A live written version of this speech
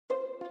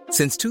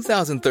Since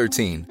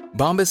 2013,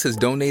 Bombas has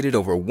donated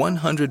over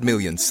 100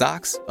 million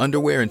socks,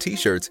 underwear, and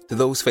T-shirts to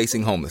those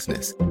facing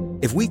homelessness.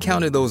 If we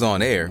counted those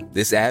on air,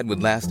 this ad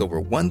would last over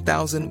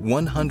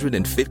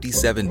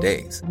 1,157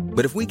 days.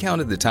 But if we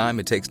counted the time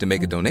it takes to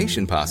make a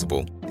donation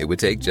possible, it would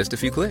take just a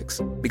few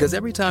clicks. Because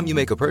every time you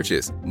make a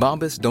purchase,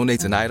 Bombas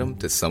donates an item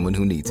to someone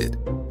who needs it.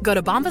 Go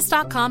to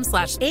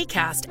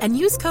bombas.com/ACAST and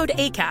use code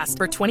ACAST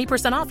for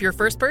 20% off your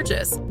first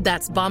purchase.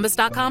 That's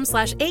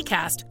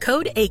bombas.com/ACAST,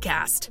 code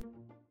ACAST.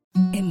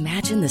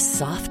 Imagine the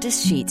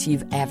softest sheets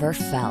you've ever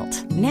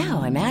felt.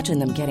 Now imagine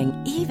them getting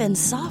even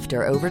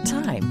softer over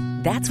time.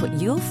 That's what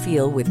you'll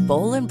feel with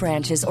Boll &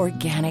 Branch's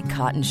organic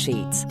cotton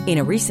sheets. In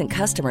a recent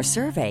customer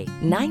survey,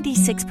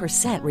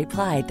 96%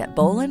 replied that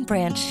Boll &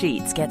 Branch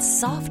sheets get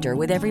softer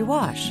with every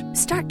wash.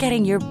 Start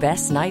getting your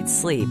best night's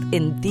sleep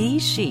in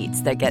these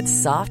sheets that get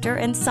softer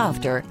and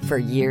softer for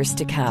years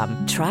to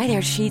come. Try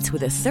their sheets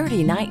with a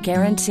 30-night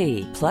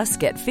guarantee. Plus,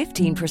 get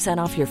 15%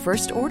 off your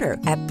first order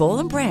at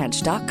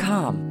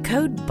bollandbranch.com.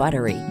 Code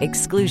BUTTERY.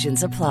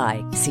 Exclusions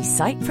apply. See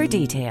site for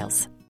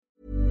details.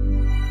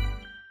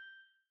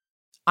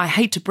 I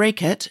hate to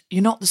break it,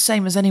 you're not the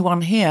same as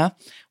anyone here.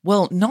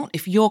 Well, not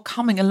if you're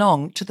coming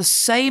along to the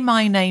Say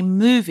My Name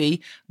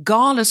movie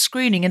gala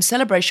screening in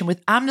celebration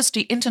with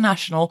Amnesty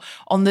International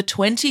on the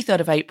 23rd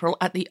of April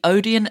at the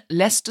Odeon,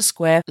 Leicester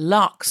Square,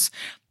 Lux.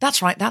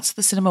 That's right, that's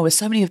the cinema where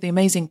so many of the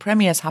amazing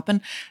premieres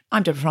happen.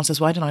 I'm Deborah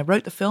Frances-White and I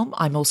wrote the film.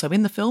 I'm also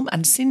in the film,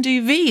 and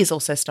Sindhu V is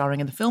also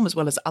starring in the film, as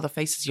well as other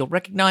faces you'll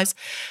recognise,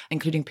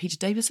 including Peter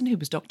Davison, who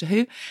was Doctor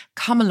Who.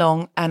 Come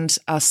along and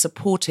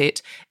support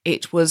it.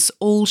 It was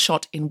all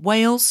shot in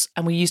Wales,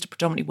 and we used a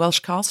predominantly Welsh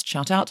cast,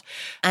 shout out,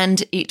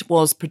 and it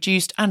was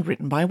produced and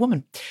written by a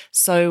woman.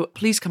 So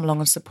please come along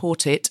and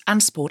support it,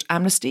 and support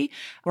Amnesty,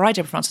 where I,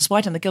 Deborah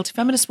Frances-White, and the Guilty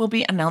Feminist will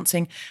be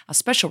announcing a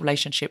special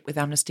relationship with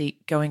Amnesty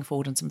going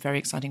forward and some very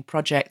exciting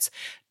projects.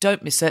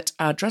 Don't miss it.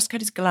 Our dress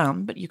code is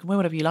glam, but you can wear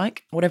whatever you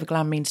like, whatever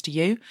glam means to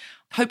you.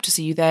 Hope to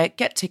see you there.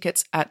 Get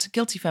tickets at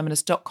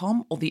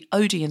guiltyfeminist.com or the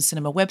Odeon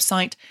Cinema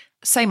website.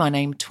 Say My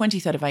Name,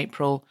 23rd of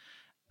April,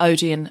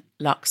 Odeon,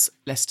 Lux,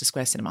 Leicester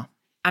Square Cinema.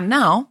 And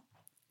now,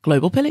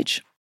 Global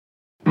Pillage.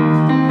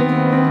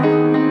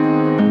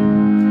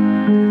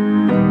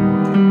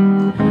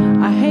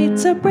 I hate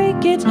to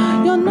break it,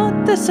 you're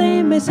not the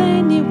same as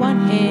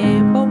anyone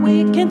here, but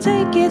we can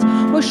take it.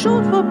 We're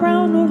short, we're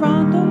brown, or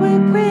round, or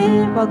we're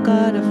queer. I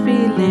got a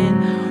feeling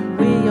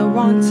we are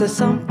onto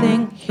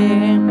something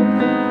here.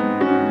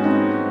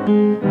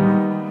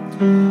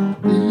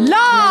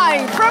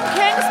 Live from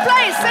King's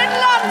Place in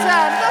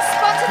London, the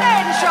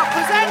Spontaneity Shop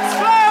presents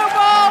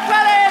Global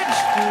Pillage,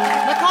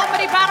 the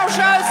comedy panel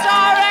show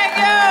starring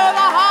you,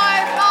 the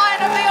hive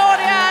mind of the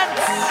audience.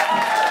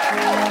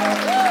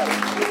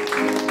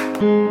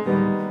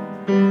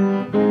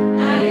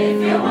 And if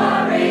you're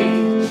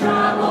worried,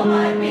 trouble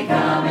might be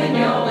coming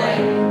your way.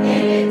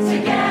 In it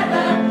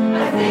together, I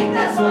think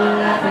that's what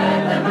I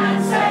heard the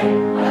man say.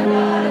 I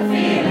got a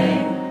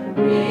feeling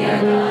we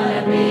are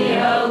gonna be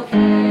okay.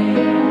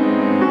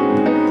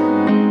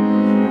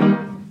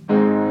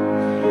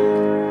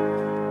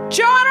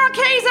 Joanna on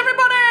keys,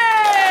 everybody!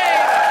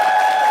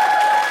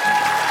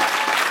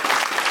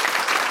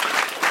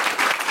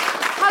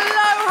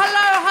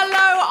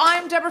 Hello,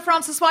 I'm Deborah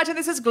Frances-White and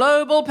this is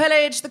Global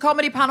Pillage, the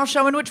comedy panel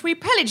show in which we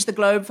pillage the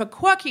globe for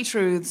quirky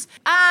truths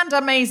and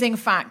amazing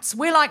facts.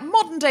 We're like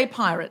modern-day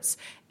pirates,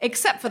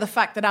 except for the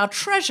fact that our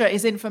treasure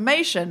is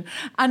information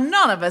and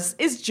none of us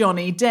is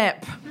Johnny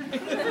Depp.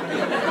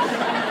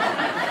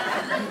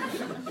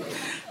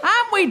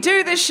 And we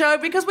do this show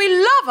because we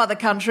love other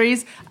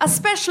countries,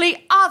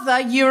 especially other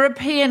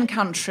European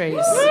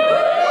countries.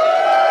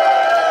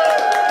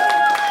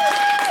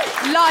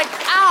 Like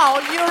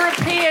our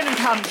European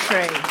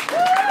country.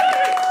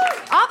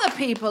 Other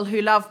people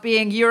who love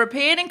being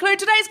European include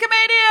today's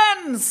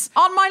comedians.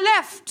 On my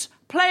left,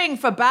 playing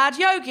for Bad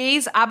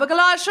Yogis,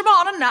 Abigail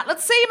Shimon and Natlet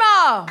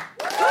Seema.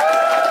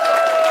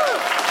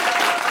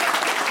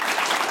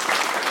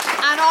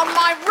 And on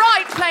my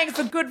right, playing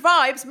for Good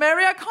Vibes,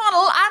 Mary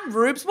O'Connell and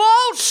Rubes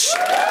Walsh.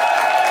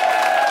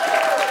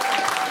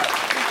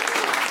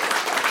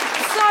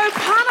 So,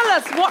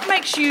 panellists, what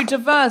makes you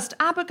diverse?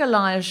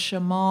 Abigail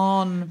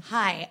Shimon.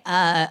 Hi,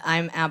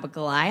 I'm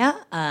Abigail.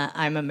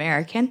 I'm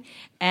American.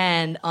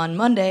 And on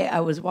Monday, I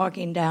was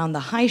walking down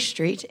the high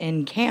street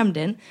in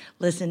Camden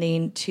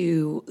listening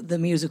to the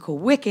musical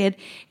Wicked,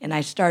 and I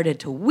started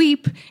to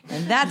weep,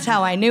 and that's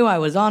how I knew I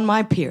was on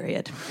my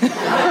period.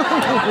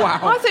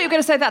 Wow. I thought you were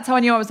going to say that's how I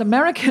knew I was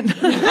American.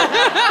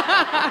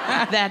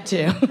 That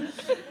too.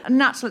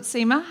 Natlet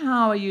Seema,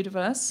 how are you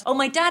diverse? Oh,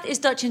 my dad is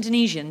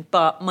Dutch-Indonesian,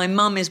 but my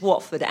mum is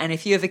Watford, and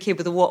if you have a kid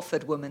with a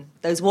Watford woman,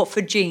 those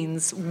Watford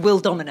genes will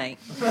dominate.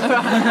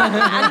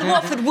 And the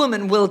Watford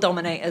woman will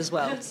dominate as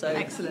well, so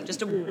excellent.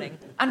 Just a warning.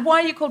 And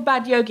why are you called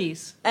Bad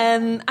Yogis?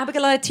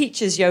 Abigail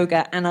teaches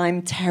yoga, and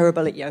I'm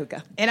terrible at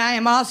yoga. And I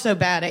am also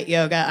bad at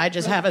yoga. I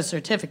just have a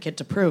certificate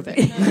to prove it.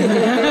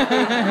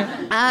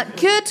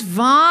 Good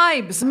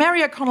vibes.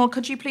 Mary O'Connell,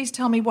 could you please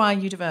tell me why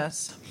you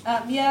diverse?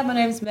 My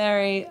name's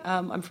Mary.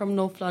 I'm from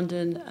North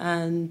London,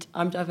 and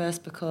I'm diverse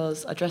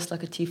because I dress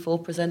like a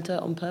T4 presenter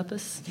on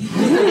purpose.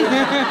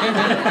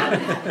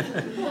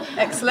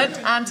 Excellent.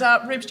 And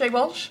Rubes J.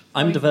 Walsh?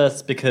 I'm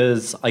diverse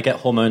because I get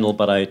hormonal,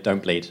 but I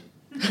don't bleed.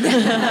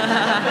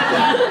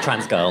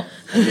 Trans girl.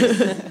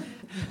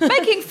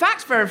 Making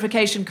fact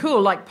verification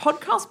cool like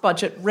podcast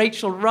budget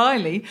Rachel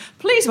Riley.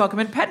 Please welcome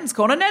in Pedant's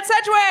Corner, Ned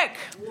Sedgwick.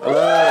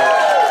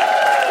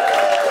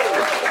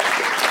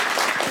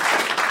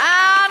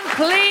 And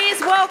please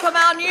welcome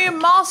our new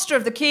master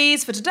of the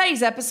keys for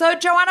today's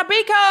episode, Joanna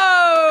Biko.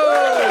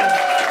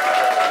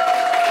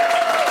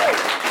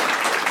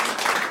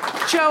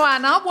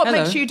 Joanna, what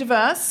Hello. makes you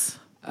diverse?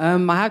 I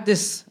have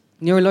this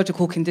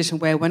neurological condition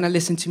where when I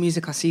listen to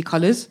music, I see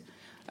colours.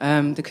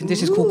 The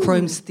condition is called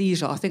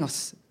chromesthesia. I think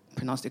I've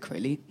pronounced it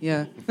correctly.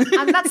 Yeah.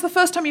 And that's the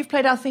first time you've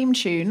played our theme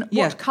tune.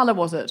 Yeah. What colour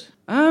was it?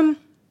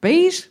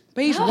 Beige,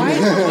 white.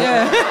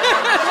 Yeah.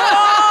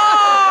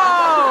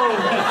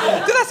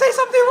 Did I say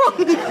something wrong?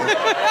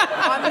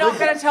 I'm not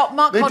going to tell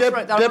Mark Hodge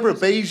wrote that. Deborah,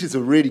 beige is a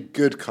really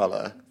good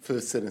colour for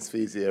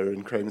synesthesia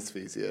and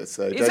chromesthesia.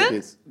 So Is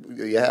it?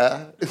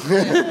 Yeah.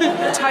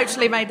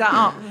 Totally made that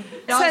up.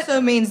 It also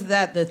means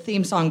that the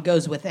theme song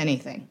goes with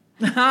anything.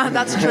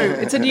 That's true.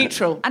 It's a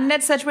neutral. And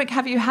Ned Sedgwick,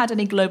 have you had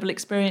any global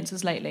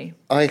experiences lately?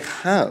 I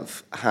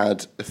have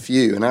had a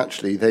few, and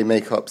actually they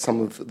make up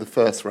some of the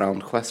first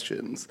round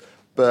questions.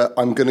 But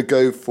I'm going to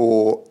go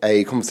for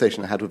a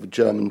conversation I had with a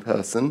German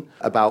person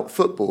about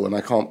football, and I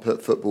can't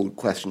put football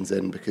questions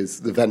in because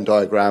the Venn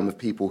diagram of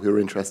people who are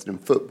interested in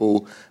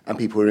football and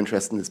people who are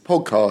interested in this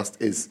podcast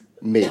is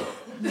me.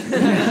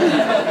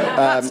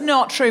 That's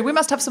not true. We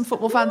must have some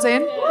football fans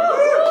in.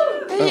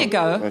 There you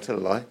go. I tell a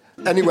lie.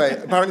 Anyway,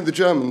 apparently the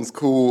Germans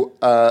call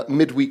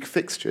midweek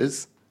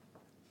fixtures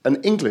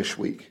an English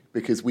week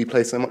because we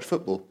play so much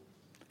football.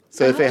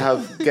 So if they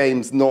have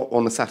games not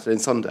on a Saturday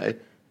and Sunday,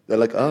 they're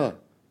like,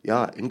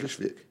 yeah, English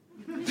week.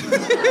 I'm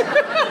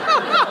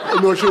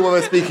not sure why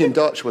they're speaking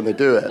Dutch when they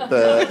do it,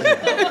 but...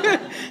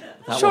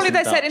 Surely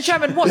they say it in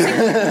German.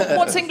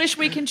 What's English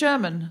week in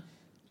German?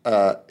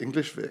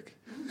 English week.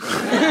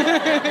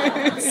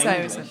 So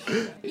is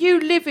it.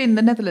 You live in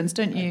the Netherlands,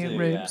 don't you,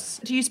 Rubes?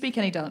 Yeah. Do you speak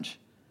any Dutch?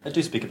 I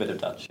do speak a bit of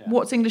Dutch, yeah.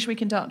 What's English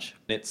week in Dutch?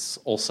 It's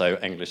also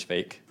English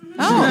week.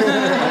 Oh.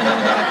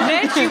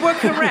 Ned, you were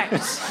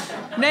correct.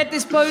 Ned,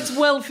 this bodes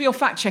well for your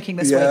fact-checking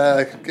this week.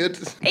 Yeah, good.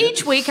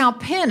 Each week, our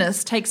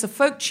pianist takes a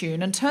folk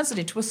tune and turns it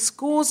into a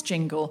scores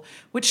jingle,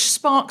 which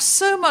sparks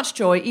so much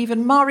joy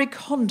even Marie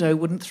Kondo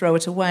wouldn't throw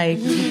it away.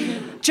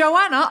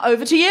 Joanna,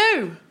 over to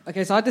you.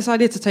 Okay, so I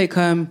decided to take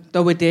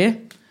Do We Dare.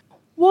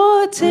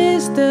 What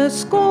is the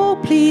score,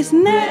 please?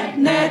 Net.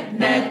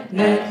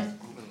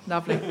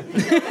 Lovely.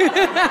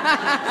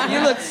 You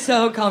look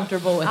so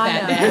comfortable with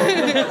that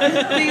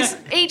now.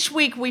 Each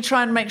week we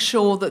try and make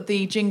sure that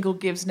the jingle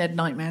gives Ned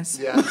nightmares.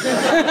 Yeah.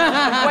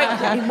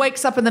 He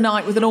wakes up in the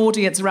night with an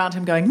audience around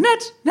him going,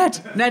 Ned.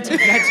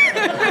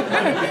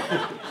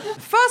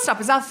 First up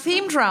is our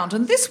themed round,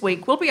 and this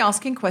week we'll be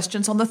asking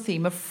questions on the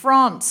theme of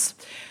France.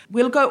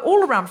 We'll go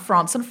all around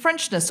France and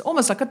Frenchness,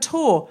 almost like a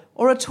tour,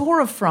 or a tour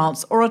of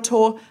France, or a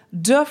tour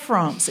de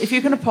France, if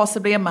you can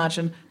possibly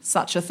imagine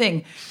such a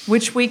thing,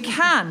 which we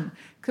can.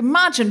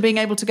 Imagine being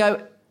able to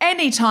go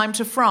any time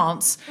to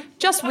France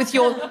just with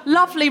your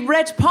lovely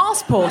red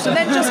passport and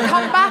then just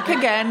come back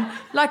again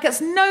like it's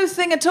no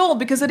thing at all,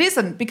 because it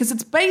isn't, because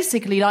it's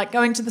basically like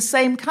going to the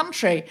same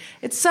country.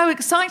 It's so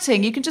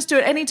exciting. You can just do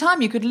it any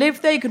time. You could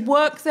live there, you could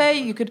work there,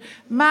 you could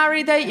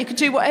marry there, you could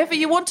do whatever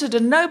you wanted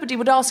and nobody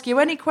would ask you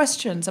any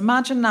questions.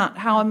 Imagine that.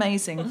 How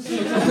amazing.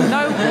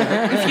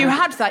 If you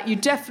had that, you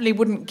definitely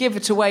wouldn't give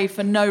it away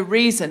for no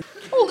reason.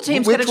 All the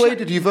teams Which way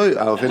did you vote,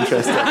 out of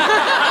interest?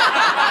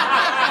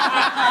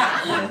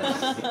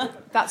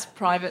 That's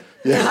private.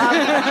 Yeah.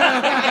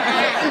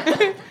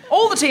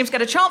 All the teams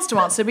get a chance to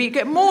answer, but you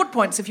get more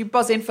points if you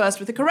buzz in first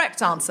with the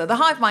correct answer. The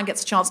hive mind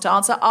gets a chance to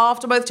answer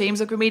after both teams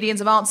of comedians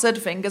have answered.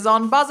 Fingers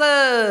on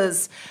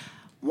buzzers.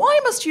 Why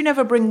must you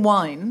never bring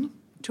wine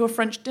to a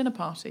French dinner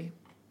party?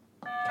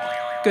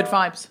 Good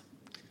vibes.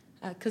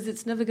 Because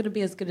it's never going to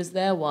be as good as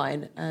their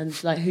wine, and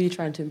like, who are you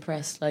trying to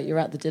impress? Like, you're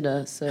at the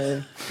dinner,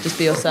 so just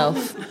be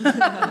yourself.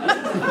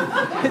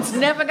 It's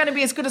never going to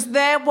be as good as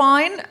their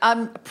wine.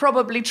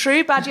 Probably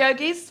true. Bad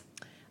yogis?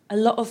 A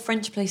lot of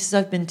French places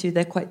I've been to,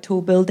 they're quite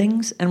tall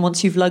buildings, and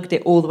once you've lugged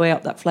it all the way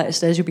up that flight of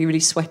stairs, you'll be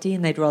really sweaty,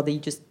 and they'd rather you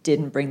just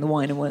didn't bring the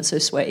wine and weren't so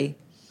sweaty.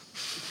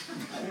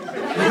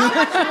 How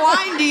much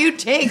wine do you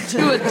take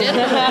to a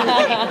dinner?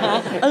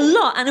 A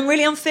lot, and I'm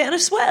really unfit and I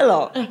sweat a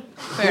lot.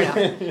 Fair enough.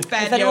 If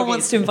anyone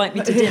wants to invite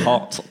me to dinner.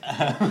 Hot.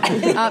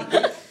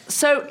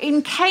 So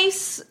in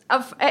case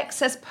of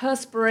excess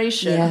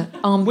perspiration, Yeah,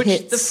 which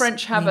armpits, the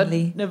French have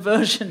mainly. an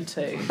aversion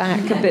to.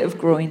 Back, a bit of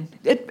groin.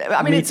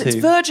 It's too.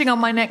 verging on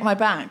my neck, my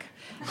back.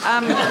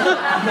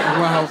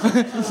 Wow.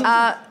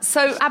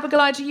 So,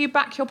 Abigail, do you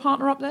back your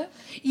partner up there?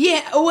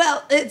 Yeah,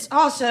 well, it's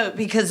also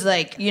because,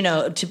 like, you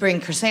know, to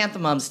bring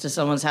chrysanthemums to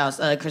someone's house,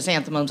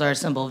 chrysanthemums are a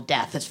symbol of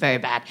death. It's very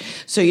bad.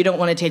 So you don't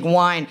want to take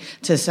wine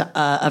to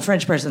a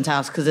French person's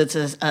house because it's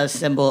a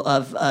symbol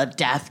of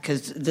death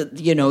because,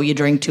 you know, you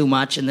drink too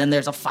much and then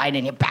there's a fight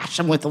and you bash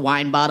them with the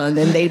wine bottle and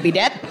then they'd be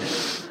dead.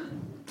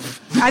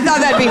 I thought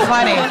that'd be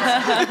funny,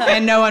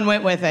 and no one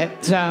went with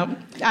it. So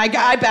I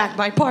backed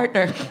my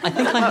partner. I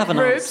think I have an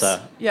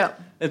answer. Yeah.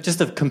 Just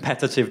a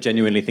competitive,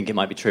 genuinely think it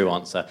might be true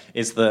answer,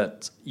 is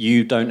that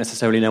you don't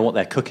necessarily know what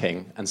they're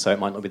cooking, and so it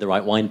might not be the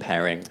right wine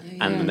pairing,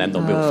 and then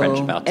they'll build French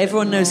about it.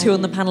 Everyone knows who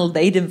on the panel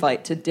they'd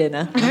invite to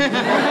dinner.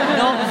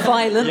 Not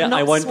violent, Yeah, not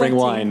I won't sweaty.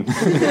 bring wine.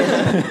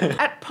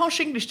 At posh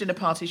English dinner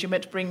parties, you're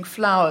meant to bring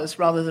flowers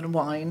rather than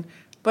wine.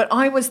 But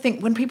I always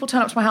think when people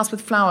turn up to my house with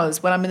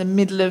flowers, when I'm in the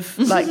middle of,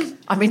 like,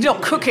 I mean,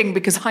 not cooking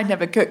because I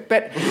never cook,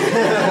 but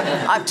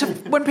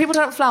when people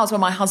turn up with flowers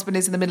when my husband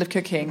is in the middle of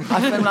cooking, I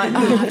feel like,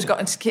 oh, I've just got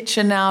into the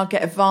kitchen now,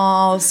 get a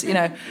vase, you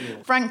know.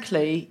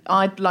 Frankly,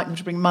 I'd like them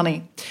to bring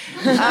money.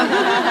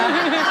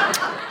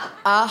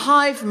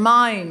 Hive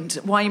mind,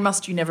 why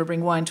must you never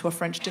bring wine to a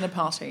French dinner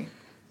party?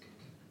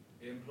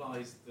 It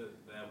implies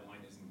that their wine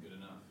isn't good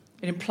enough.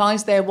 It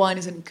implies their wine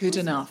isn't good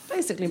enough.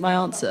 Basically, my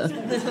answer.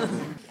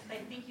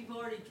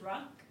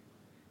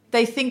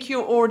 They think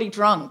you're already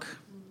drunk.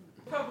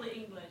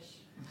 Probably English.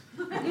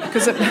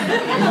 Because it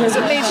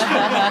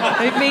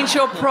means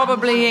you're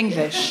probably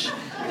English.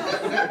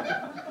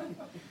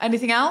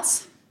 Anything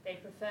else? They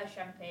prefer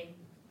champagne.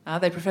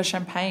 They prefer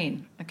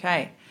champagne.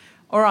 Okay.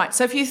 All right.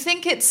 So if you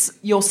think it's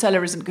your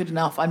cellar isn't good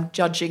enough, I'm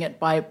judging it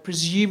by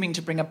presuming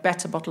to bring a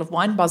better bottle of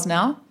wine. Buzz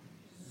now.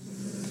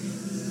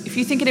 If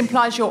you think it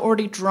implies you're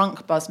already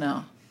drunk, buzz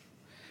now.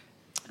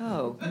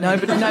 Oh.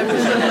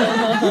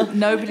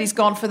 Nobody's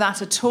gone for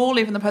that at all,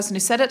 even the person who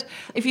said it.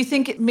 If you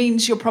think it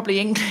means you're probably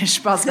English,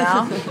 buzz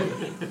now.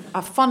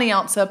 A funny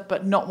answer,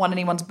 but not one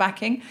anyone's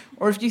backing.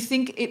 Or if you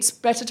think it's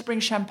better to bring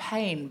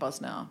champagne,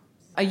 buzz now.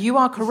 You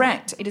are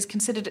correct. It is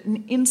considered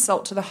an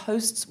insult to the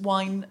host's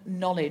wine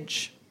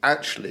knowledge.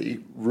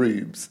 Actually,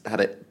 Rubes had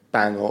it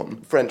bang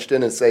on. French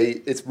dinners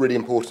say it's really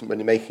important when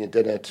you're making a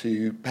dinner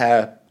to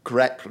pair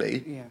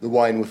correctly the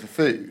wine with the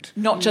food.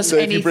 Not just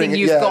anything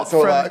you've got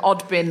from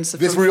odd bins.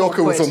 This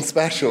Rioja was on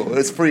special.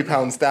 It's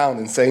 £3 down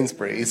in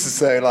Sainsbury's.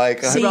 So,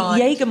 like... See,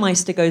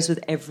 Jägermeister goes with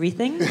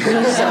everything.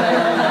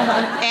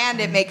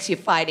 And it makes you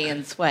fighty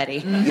and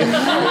sweaty.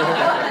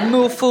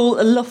 More full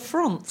La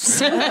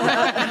France.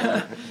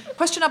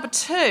 Question number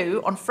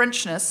 2 on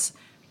Frenchness.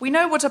 We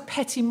know what a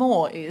petit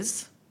mort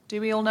is.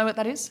 Do we all know what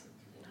that is?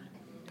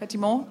 Petit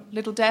mort?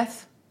 Little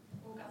death?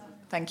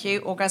 Thank you,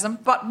 orgasm.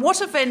 But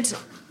what event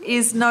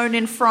is known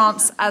in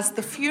France as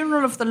the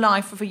funeral of the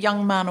life of a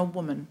young man or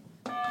woman?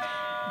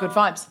 Good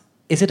vibes.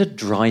 Is it a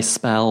dry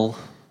spell?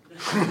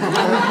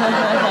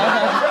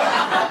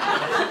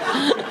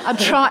 A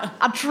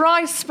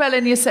dry spell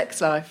in your sex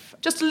life.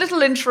 Just a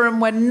little interim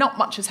where not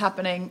much is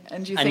happening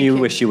and you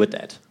wish you were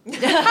dead.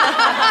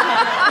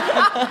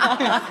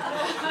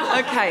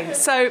 Okay,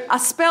 so a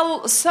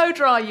spell so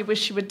dry you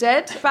wish you were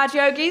dead. Bad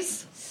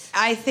yogis?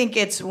 I think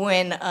it's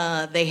when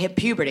they hit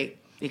puberty.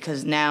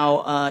 Because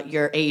now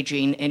you're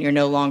aging and you're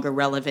no longer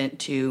relevant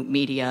to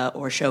media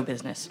or show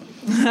business.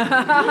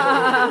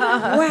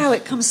 Wow,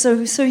 it comes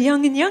so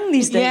young and young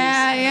these days.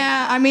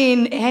 Yeah. I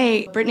mean,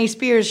 hey, Britney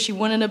Spears, she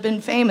wouldn't have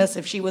been famous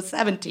if she was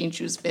 17.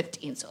 She was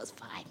 15, so it's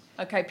fine.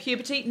 Okay,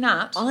 puberty,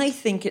 Nat? I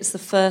think it's the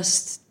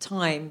first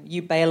time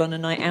you bail on a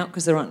night out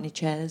because there aren't any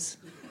chairs.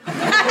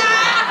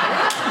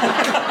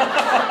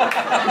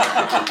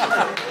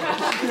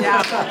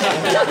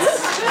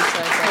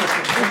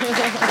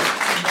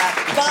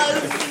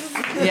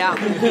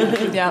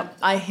 Yeah,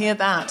 I hear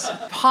that.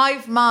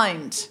 Hive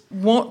mind.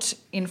 What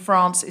in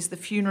France is the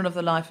funeral of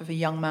the life of a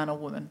young man or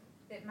woman?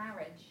 Their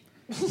marriage.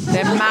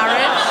 Their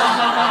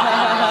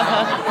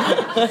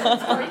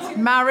marriage?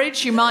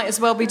 Marriage, you might as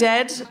well be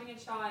dead.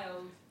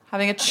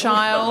 Having a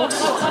child.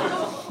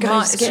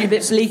 Guys, getting a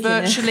bit bleak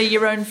virtually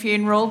your own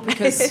funeral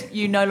because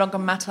you no longer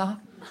matter.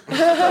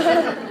 First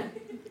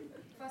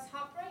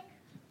heartbreak?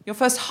 Your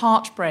first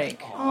heartbreak.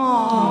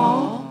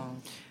 Aww.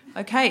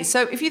 Okay,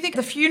 so if you think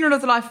the funeral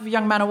of the life of a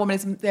young man or woman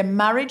is their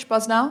marriage,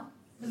 buzz now.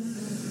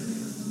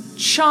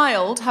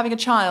 Child, having a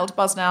child,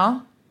 buzz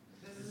now.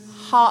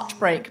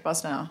 Heartbreak,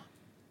 buzz now.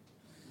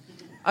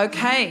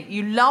 Okay,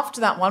 you loved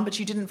that one, but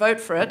you didn't vote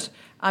for it.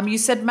 You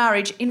said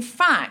marriage. In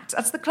fact,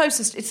 that's the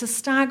closest. It's a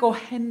stag or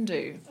hen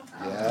do.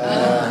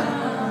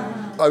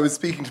 Yeah. I was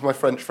speaking to my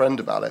French friend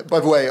about it. By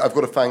the way, I've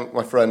got to thank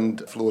my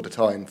friend Fleur de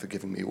Tyne for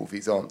giving me all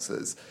these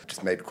answers.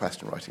 Just made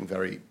question writing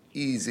very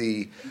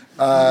easy.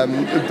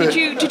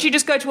 Did you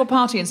just go to a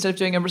party instead of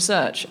doing a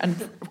research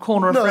and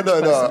corner a French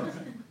person? No.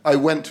 I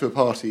went to a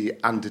party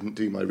and didn't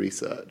do my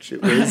research.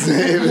 It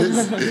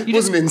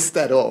wasn't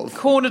instead of.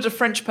 Cornered a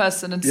French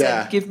person and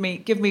said, give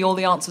me all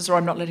the answers or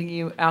I'm not letting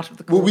you out of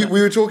the corner. Well, we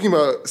were talking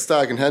about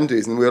stag and hen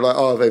do's and we were like,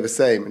 are they the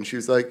same? And she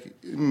was like,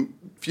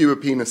 fewer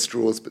penis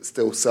straws but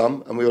still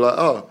some. And we were like,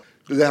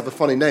 do they have a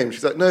funny name?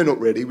 She's like, no, not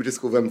really. We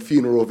just call them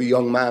funeral of a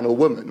young man or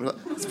woman. We're like,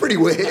 it's pretty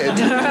weird.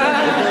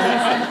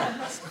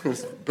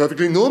 It's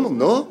perfectly normal,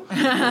 no?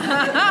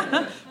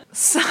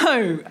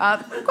 So,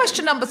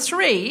 question number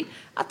 3.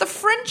 At the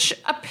French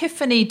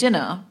Epiphany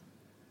dinner,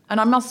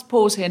 and I must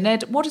pause here,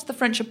 Ned, what is the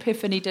French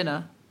Epiphany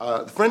dinner?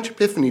 The French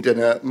Epiphany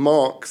dinner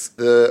marks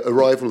the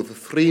arrival of the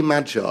 3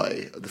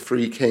 magi, the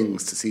 3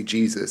 kings, to see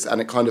Jesus, and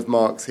it kind of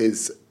marks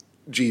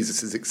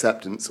Jesus'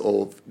 acceptance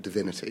of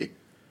divinity.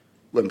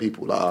 When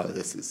people are,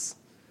 this is...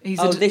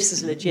 this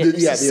is legit.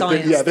 This is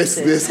science.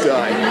 This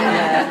guy.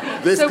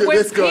 Yeah. This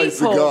guy's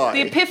the guy.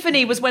 The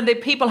epiphany was when the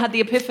people had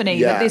the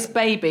epiphany that this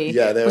baby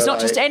was not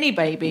just any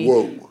baby,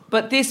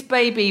 but this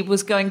baby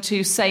was going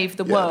to save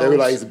the world. They were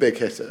like, he's a big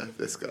hitter,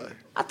 this guy.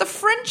 At the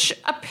French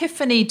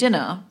Epiphany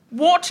dinner,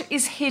 what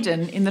is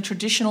hidden in the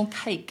traditional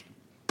cake?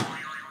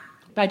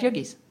 Bad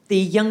yogis. The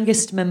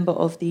youngest member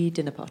of the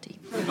dinner party.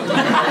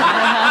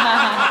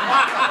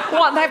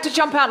 What, they have to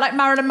jump out like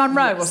Marilyn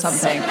Monroe or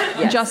something?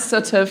 Yes. Just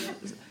sort of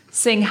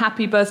sing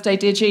Happy Birthday,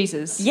 Dear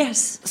Jesus?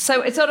 Yes.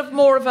 So it's sort of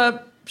more of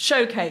a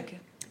show cake?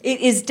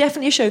 It is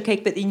definitely a show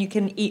cake, but then you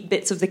can eat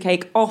bits of the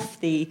cake off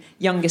the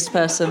youngest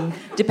person,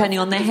 depending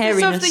on their hairiness.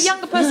 So if the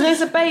younger person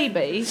is a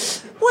baby,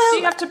 do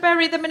you have to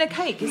bury them in a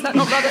cake? Is that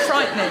not rather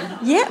frightening?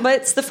 Yeah,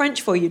 but it's the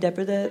French for you,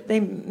 Deborah.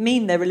 They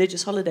mean their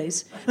religious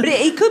holidays. But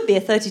it could be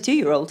a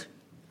 32-year-old.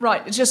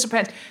 Right, it just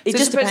depends. It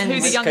just depends. who the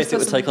In this youngest case, it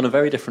would person... take on a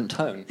very different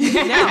tone.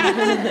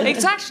 Yeah,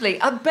 exactly.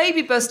 A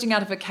baby bursting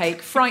out of a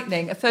cake,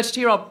 frightening. A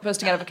 32-year-old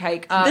bursting out of a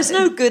cake. There's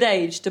no good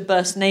age to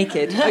burst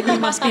naked. You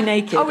must be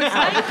naked. Oh, it's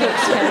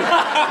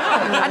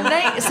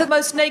naked. It's the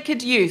most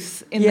naked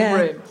youth in the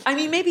room. I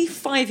mean, maybe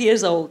 5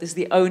 years old is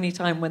the only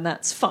time when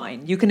that's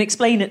fine. You can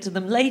explain it to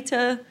them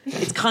later.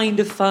 It's kind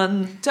of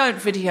fun.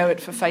 Don't video it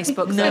for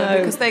Facebook, though,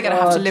 because they're going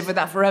to have to live with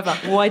that forever.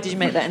 Why did you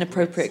make that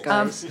inappropriate,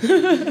 guys?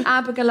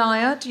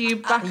 Abigail, do you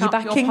back up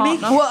backing your me?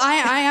 partner? Well,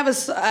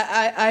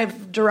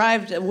 I've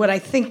derived what I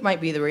think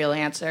might be the real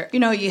answer. You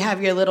know, you have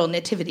your little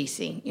nativity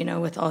scene, you know,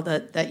 with all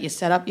that you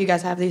set up. You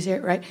guys have these here,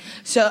 right?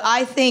 So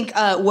I think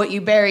what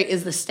you bury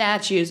is the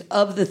statues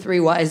of the 3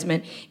 wise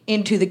men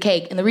into the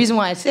cake. And the reason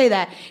why I say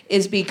that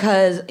is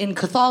because in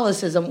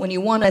Catholicism, when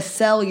you want to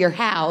sell your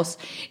house,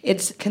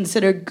 it's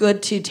considered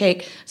good to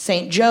take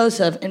St.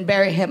 Joseph and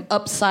bury him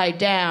upside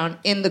down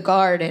in the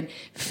garden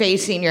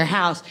facing your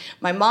house.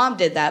 My mom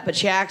did that, but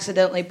she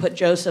accidentally put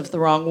Joseph the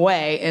wrong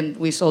way, and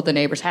we sold the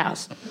neighbor's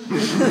house.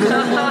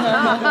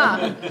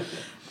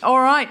 All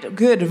right,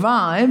 good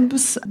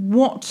vibes.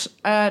 What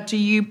do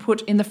you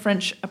put in the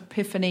French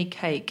Epiphany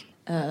cake?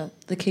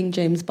 The King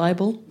James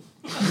Bible.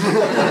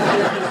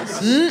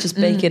 Just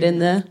bake it in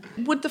there.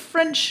 Would the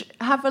French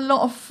have a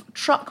lot of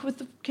truck with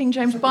the King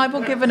James Bible,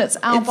 given it's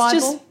our Bible?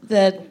 It's just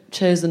their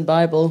chosen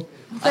Bible.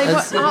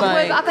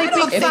 Are they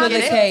big for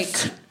the cake?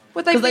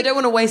 Because they don't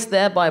want to waste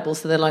their Bible,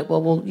 so they're like,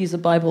 well, we'll use a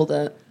Bible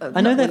that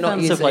I know they're not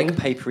fans using. of like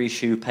papery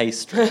shoe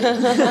pastry,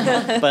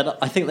 but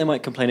I think they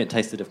might complain it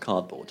tasted of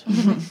cardboard.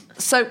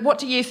 So what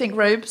do you think,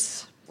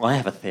 Rubes? Well, I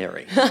have a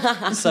theory.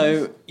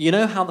 So you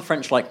know how the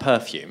French like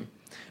perfume,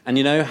 and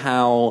you know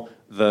how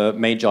the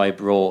Magi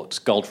brought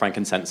gold,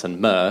 frankincense,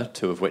 and myrrh,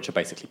 2 of which are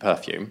basically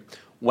perfume.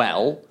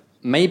 Well,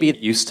 maybe it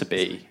used to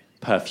be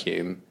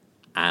perfume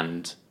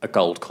and a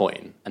gold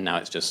coin, and now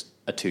it's just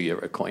a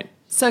 €2 coin.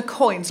 So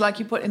coins, like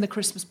you put in the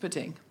Christmas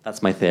pudding.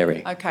 That's my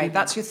theory. Okay,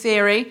 that's your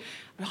theory.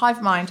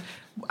 Hive mind.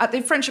 At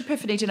the French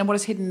Epiphany dinner, what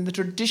is hidden in the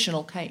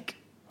traditional cake?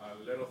 A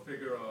little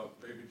figure of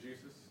baby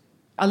Jesus.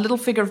 A little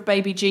figure of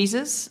baby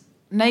Jesus,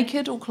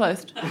 naked or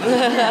clothed?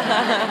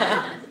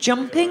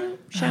 Jumping,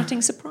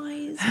 shouting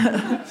surprise.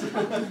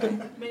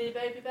 Mini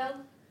baby bell.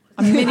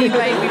 A mini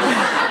baby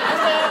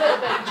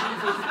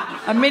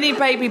A mini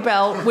baby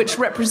bell which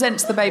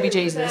represents the baby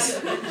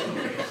Jesus.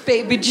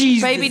 Baby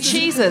Jesus. Baby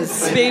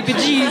cheeses. Baby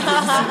Jesus.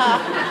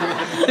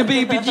 The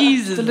baby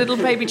Jesus. The little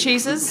baby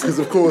cheeses. Because,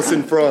 of course,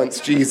 in France,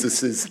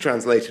 Jesus is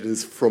translated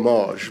as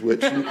fromage,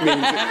 which means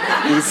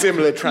it's a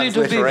similar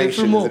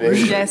transliteration as it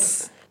is.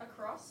 Yes. A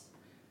cross.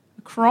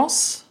 A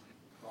cross.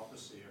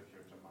 Prophecy of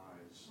your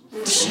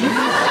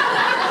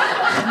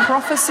demise.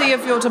 Prophecy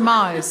of your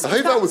demise. I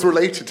hope that was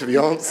related to the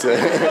answer.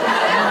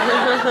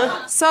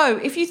 So,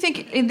 if you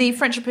think in the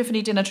French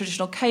Epiphany dinner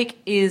traditional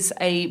cake is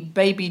a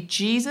baby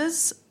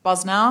Jesus,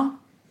 buzz now.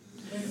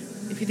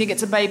 If you think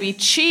it's a baby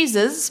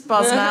cheeses,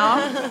 buzz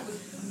now.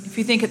 If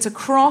you think it's a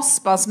cross,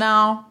 buzz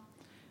now.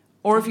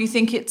 Or if you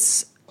think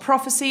it's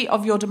prophecy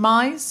of your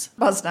demise,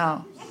 buzz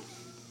now.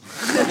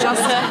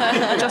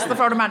 just the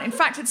Florida man. In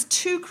fact, it's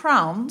 2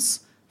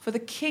 crowns for the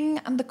king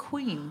and the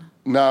queen.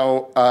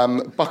 Now,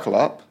 buckle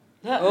up,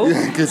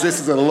 because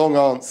this is a long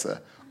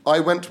answer. I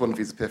went to one of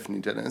these Epiphany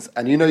dinners,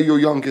 and you know your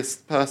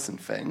youngest person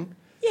thing?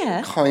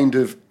 Yeah. Kind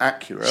of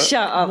accurate.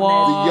 Shut up,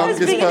 The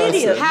youngest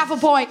person, Half a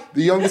point.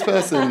 the youngest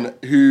person,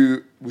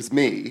 who was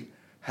me,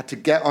 had to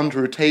get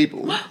under a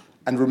table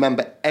and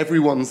remember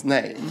everyone's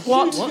name.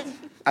 What?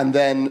 And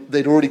then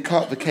they'd already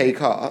cut the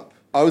cake up.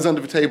 I was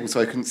under the table,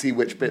 so I couldn't see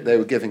which bit they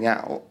were giving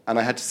out, and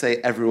I had to say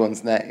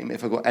everyone's name.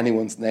 If I got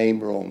anyone's name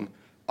wrong,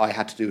 I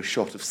had to do a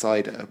shot of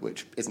cider,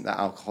 which isn't that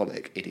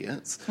alcoholic,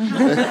 idiots. I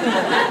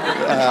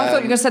thought you were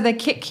going to say they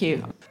kick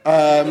you.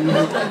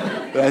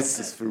 That's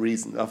just for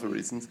other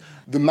reasons.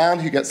 The man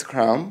who gets the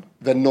crown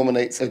then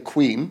nominates a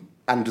queen,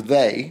 and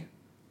they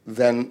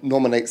then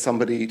nominate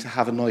somebody to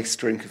have a nice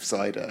drink of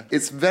cider.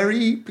 It's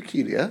very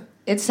peculiar.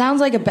 It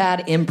sounds like a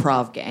bad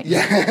improv game.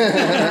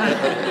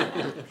 Yeah.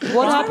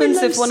 What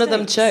happens if one of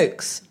them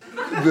chokes?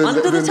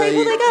 Under the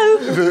table they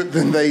go.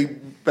 Then they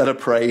better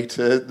pray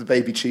to the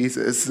baby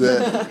cheeses. And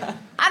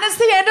it's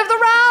the end of the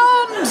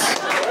round!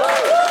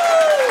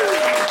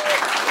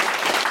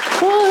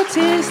 What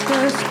is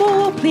the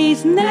score,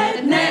 please?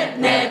 Net, net,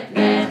 net,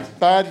 net.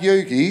 Bad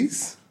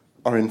Yogis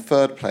are in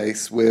third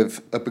place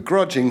with a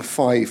begrudging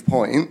 5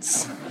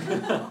 points.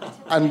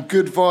 And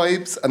Good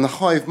Vibes and the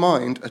Hive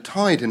Mind are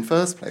tied in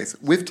first place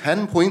with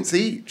 10 points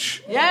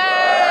each. Yay!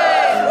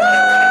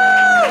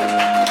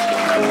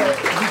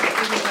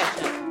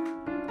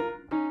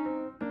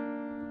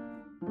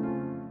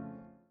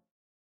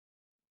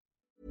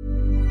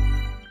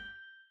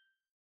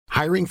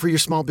 Hiring for your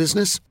small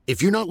business?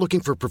 If you're not looking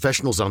for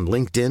professionals on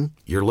LinkedIn,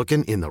 you're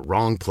looking in the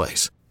wrong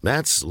place.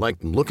 That's like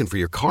looking for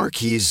your car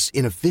keys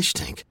in a fish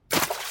tank.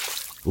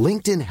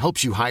 LinkedIn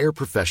helps you hire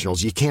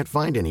professionals you can't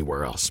find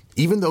anywhere else,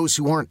 even those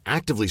who aren't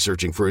actively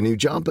searching for a new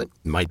job but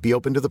might be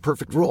open to the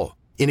perfect role.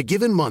 In a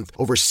given month,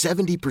 over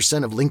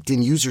 70% of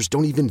LinkedIn users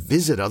don't even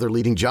visit other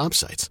leading job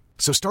sites.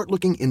 So start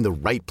looking in the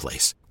right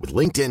place. With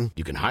LinkedIn,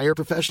 you can hire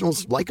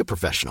professionals like a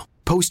professional.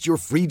 Post your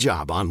free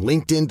job on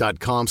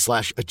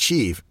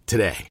linkedin.com/achieve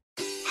today.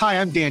 Hi,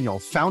 I'm Daniel,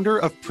 founder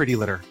of Pretty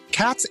Litter.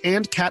 Cats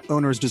and cat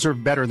owners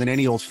deserve better than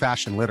any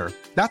old-fashioned litter.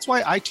 That's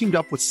why I teamed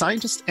up with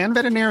scientists and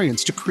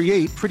veterinarians to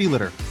create Pretty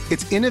Litter.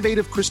 Its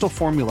innovative crystal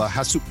formula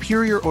has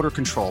superior odor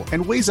control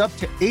and weighs up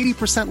to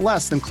 80%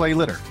 less than clay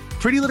litter.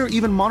 Pretty Litter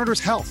even monitors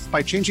health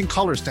by changing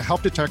colors to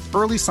help detect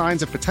early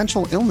signs of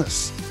potential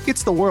illness.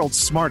 It's the world's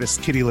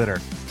smartest kitty litter.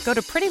 Go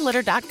to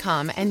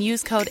prettylitter.com and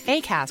use code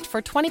ACAST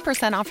for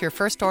 20% off your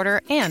first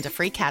order and a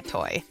free cat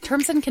toy.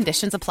 Terms and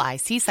conditions apply.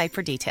 See site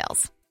for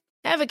details.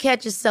 Ever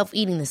catch yourself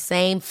eating the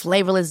same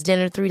flavorless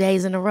dinner 3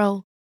 days in a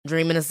row?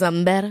 Dreaming of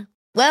something better?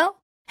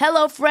 Well,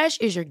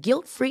 HelloFresh is your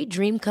guilt-free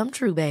dream come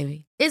true,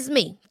 baby. It's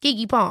me,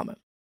 Keke Palmer.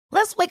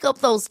 Let's wake up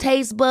those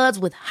taste buds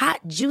with hot,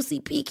 juicy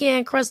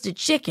pecan-crusted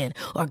chicken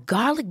or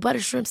garlic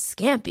butter shrimp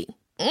scampi.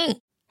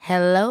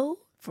 Hello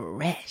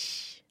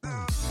Fresh.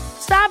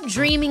 Stop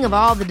dreaming of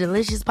all the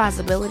delicious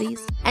possibilities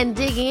and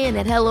dig in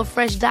at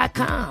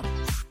HelloFresh.com.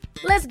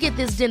 Let's get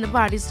this dinner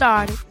party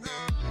started.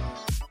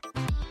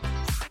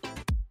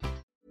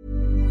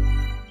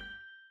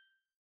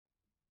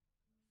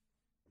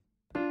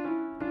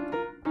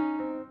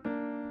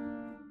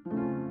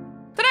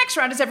 The next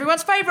round is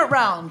everyone's favourite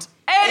round.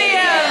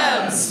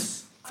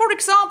 Idioms! For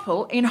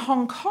example, in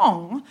Hong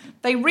Kong,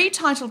 they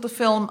retitled the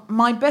film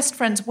My Best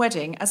Friend's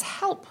Wedding as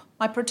Help,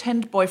 My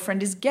Pretend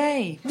Boyfriend is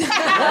Gay.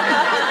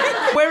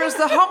 Whereas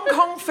the Hong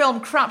Kong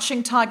film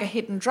Crouching Tiger,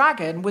 Hidden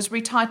Dragon was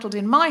retitled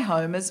in my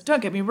home as,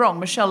 don't get me wrong,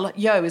 Michelle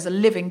Yeoh is a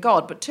living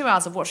god, but 2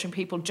 hours of watching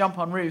people jump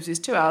on roofs is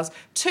 2 hours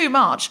too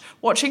much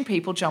watching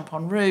people jump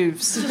on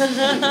roofs.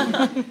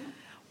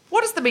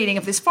 What is the meaning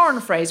of this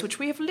foreign phrase, which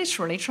we have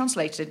literally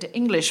translated into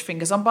English,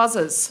 fingers on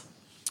buzzers?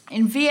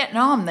 In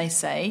Vietnam, they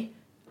say,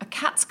 a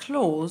cat's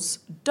claws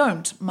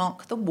don't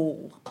mark the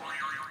wall.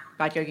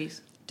 Bad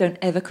Yogis. Don't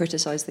ever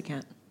criticise the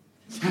cat.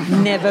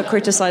 Never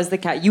criticise the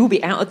cat. You will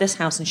be out of this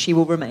house and she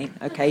will remain,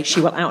 okay?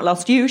 She will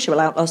outlast you. She will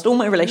outlast all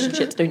my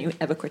relationships. Don't you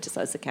ever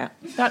criticise the cat.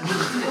 That's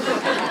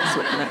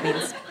what that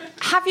means.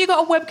 Have you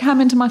got a webcam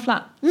into my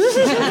flat?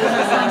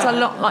 Sounds a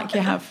lot like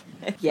you have.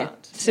 Yeah,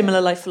 similar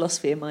life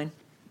philosophy of mine.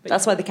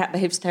 That's why the cat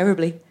behaves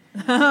terribly.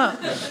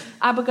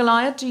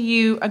 Abigailia, do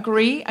you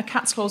agree? A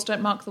cat's claws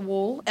don't mark the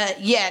wall?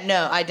 Yeah,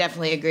 no, I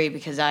definitely agree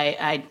because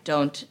I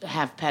don't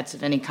have pets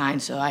of any kind,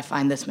 so I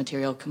find this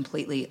material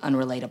completely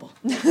unrelatable.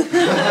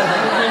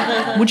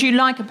 Would you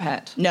like a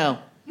pet? No.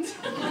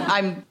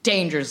 I'm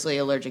dangerously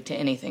allergic to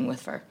anything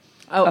with fur.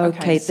 Oh,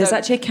 okay. There's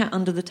actually a cat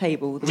under the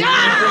table.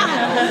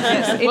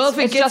 Well, if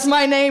it gets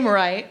my name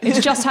right.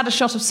 It's just had a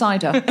shot of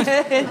cider.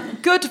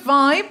 Good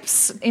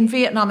Vibes. In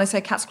Vietnam, they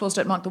say cat's claws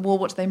don't mark the wall.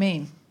 What do they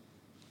mean?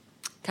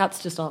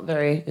 Cats just aren't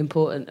very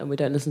important and we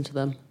don't listen to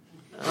them.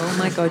 Oh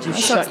my God, you've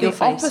So shut it's your the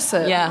face.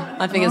 opposite. Yeah,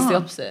 I think it's the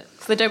opposite.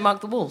 Because they don't mark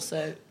the wall,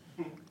 so...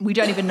 We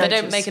don't even notice.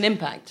 They don't make an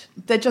impact.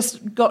 They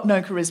just got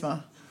no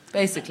charisma.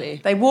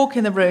 Basically. They walk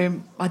in the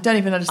room, I don't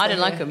even notice. I don't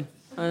like them.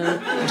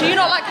 Do you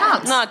not like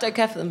cats? No, I don't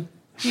care for them.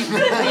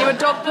 Are you a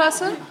dog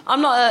person? I'm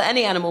not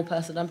any animal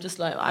person. I'm just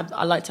like,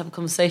 I like to have a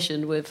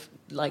conversation with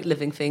like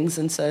living things,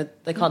 and so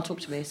they can't talk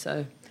to me,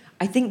 so...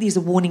 I think these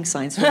are warning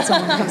signs when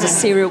someone becomes a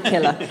serial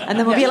killer. And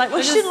then we'll be like,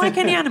 well, she didn't like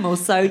any animals,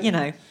 so, you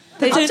know.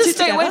 I'll just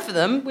stay away from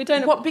them. We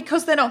don't... What,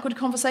 because they're not good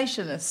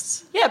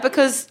conversationalists? Yeah,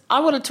 because I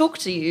want to talk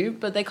to you,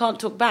 but they can't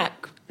talk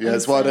back. Yeah,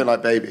 that's why I don't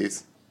like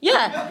babies.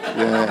 Yeah.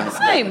 Yeah.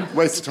 Same.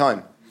 Waste of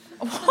time.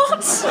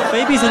 What?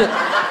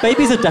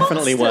 Babies are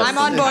definitely worse. I'm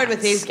on board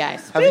with these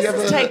guys. Have you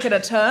ever taken a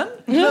turn?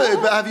 No,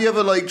 but have you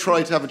ever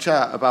tried to have a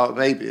chat about a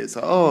baby? It's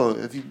like, oh,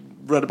 have you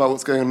read about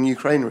what's going on in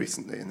Ukraine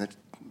recently, and they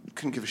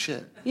couldn't give a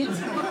shit.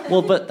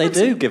 Well, but they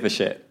do give a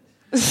shit.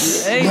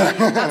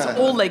 That's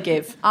all they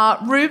give.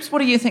 Rubes, what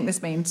do you think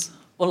this means?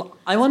 Well,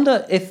 I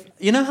wonder if...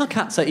 You know how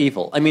cats are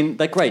evil? I mean,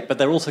 they're great, but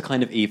they're also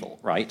kind of evil,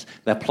 right?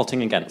 They're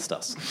plotting against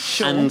us.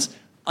 Sure. And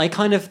I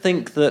kind of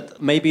think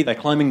that maybe they're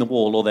climbing the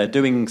wall or they're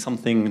doing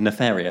something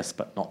nefarious,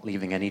 but not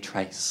leaving any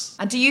trace.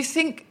 And do you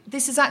think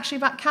this is actually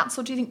about cats,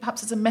 or do you think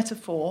perhaps it's a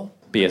metaphor?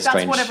 Be a That's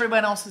strange what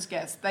everyone else has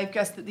guessed. They've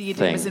guessed that the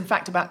idiom thing. is in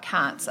fact about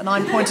cats, and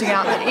I'm pointing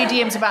out that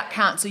idioms about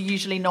cats are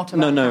usually not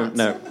about cats.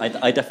 No.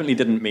 I definitely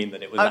didn't mean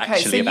that it was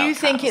actually about so you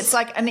think cats. it's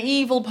like an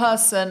evil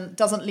person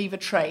doesn't leave a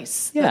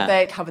trace, Yeah. that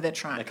they cover their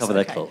tracks. They cover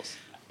their claws.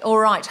 All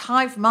right,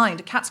 hive mind.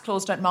 A cat's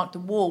claws don't mark the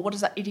wall. What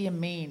does that idiom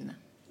mean?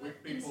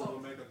 Weak people will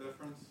make a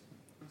difference.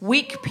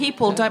 Weak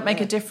people don't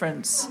make a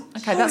difference.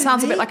 Okay, that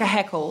sounds a bit like a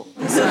heckle.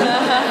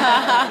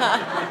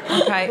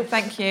 Okay,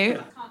 thank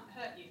you.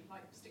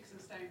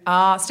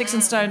 Sticks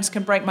and stones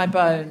can break my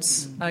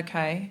bones.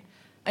 Okay.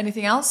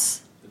 Anything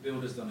else? The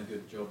builder's done a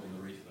good job on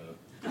the refurb.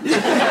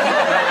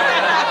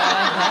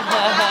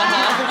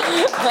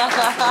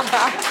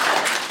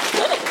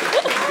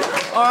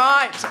 All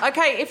right.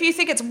 Okay, if you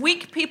think it's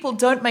weak people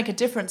don't make a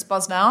difference,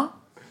 buzz now.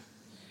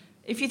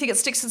 If you think it's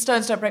sticks and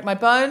stones don't break my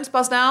bones,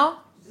 buzz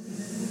now.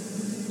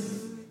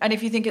 And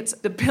if you think it's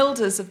the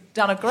builders have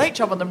done a great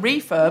job on the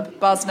refurb,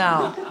 buzz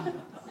now.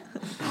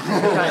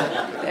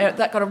 Okay.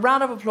 That got a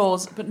round of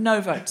applause, but no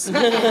votes.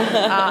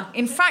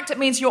 In fact, it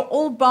means you're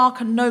all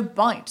bark and no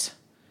bite.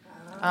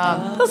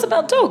 That's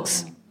about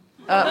dogs.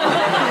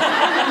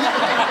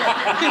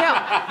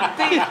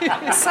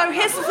 So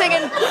here's the thing: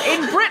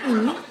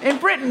 in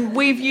Britain,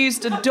 we've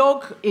used a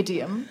dog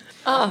idiom,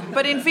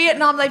 but in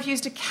Vietnam they've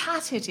used a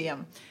cat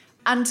idiom,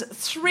 and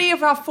 3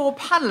 of our 4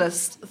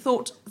 panelists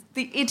thought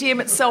the idiom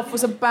itself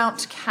was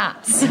about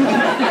cats.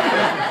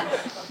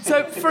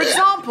 So, for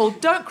example,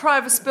 don't cry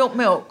over spilt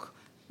milk.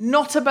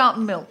 Not about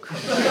milk.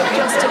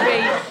 Just to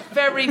be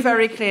very,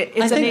 very clear,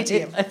 it's an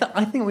idiom.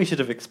 I think we should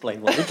have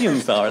explained what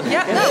idioms are. I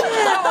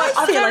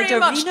feel I very don't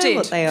much really know did.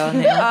 what they are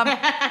now.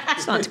 I'm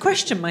starting to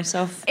question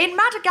myself. In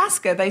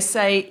Madagascar, they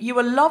say, you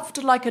are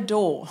loved like a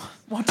door.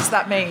 What does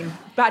that mean?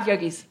 Bad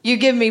yogis. You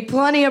give me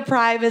plenty of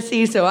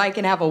privacy so I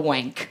can have a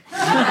wank.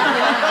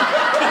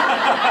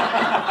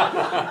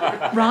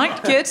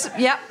 Right, good.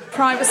 Yep,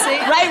 privacy.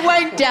 Right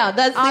wank down.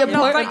 That's the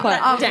important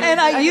part. And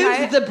I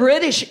used the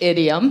British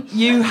idiom.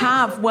 You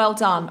have, well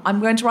done.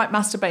 I'm going to write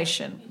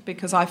masturbation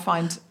because I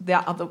find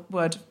that other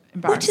word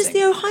embarrassing. What is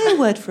the Ohio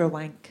word for a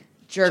wank?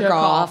 Jerk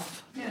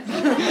off.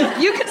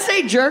 You can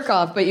say jerk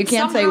off, but you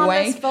can't Somehow say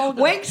less wank.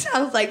 vulgar. Wank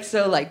sounds like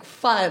so like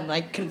fun,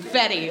 like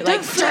confetti. Don't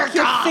like flick jerk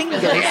your off.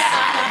 fingers.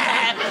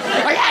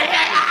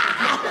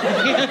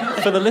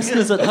 For the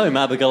listeners at home,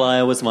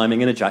 Abigail was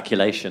miming an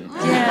ejaculation.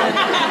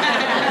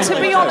 To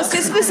be honest,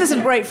 this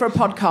isn't great for a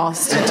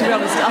podcast, to be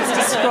honest, us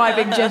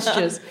describing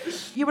gestures.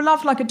 You were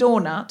loved like a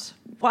doornut.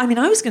 Well, I mean,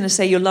 I was going to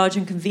say you're large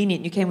and convenient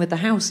and you came with the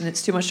house and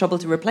it's too much trouble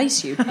to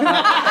replace you.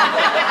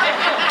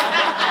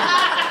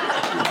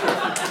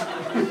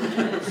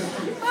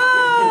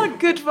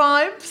 Good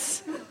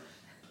vibes.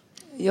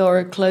 You're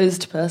a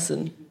closed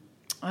person.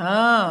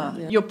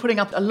 You're putting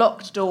up a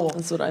locked door.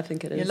 That's what I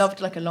think it is. You're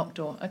loved like a locked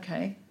door.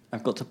 Okay.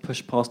 I've got to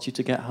push past you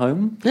to get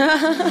home.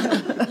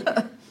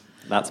 That's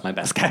my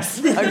best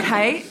guess.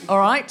 Okay, all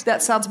right.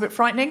 That sounds a bit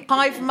frightening.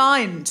 Hive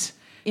mind.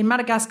 In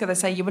Madagascar, they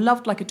say you were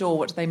loved like a door.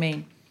 What do they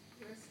mean?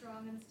 You're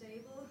strong and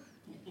stable.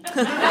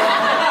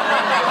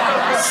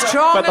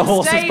 Strong But the and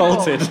horse is stable.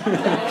 bolted.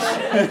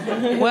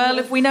 Well,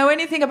 if we know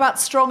anything about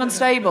strong and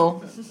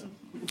stable.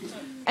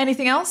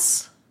 Anything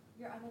else?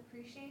 You're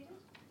unappreciated.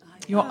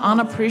 You're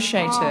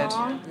unappreciated.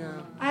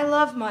 I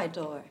love my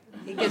door.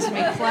 He gives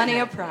me plenty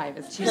of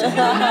privacy. She's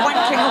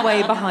wanking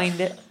away behind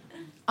it.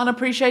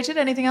 Unappreciated.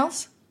 Anything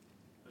else?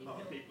 A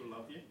lot of people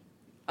love you.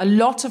 A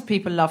lot of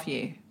people love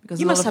you. Because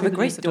You a lot must of have a people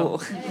great use the door.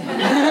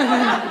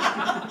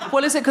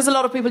 Well, is it because a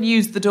lot of people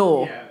use the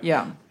door?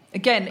 Yeah.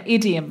 Again,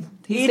 idiom.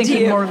 He's thinking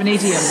Idiom. more of an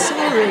idiom.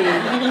 Sorry.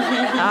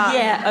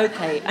 Yeah,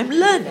 okay. I'm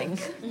learning.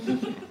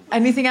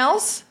 Anything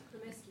else?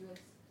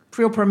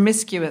 You're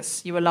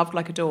promiscuous. You were loved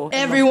like a door.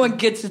 Everyone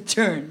gets a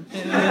turn.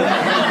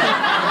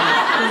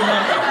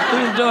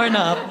 Who's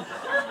doorknob?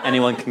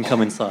 Anyone can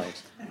come inside.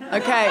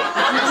 Okay.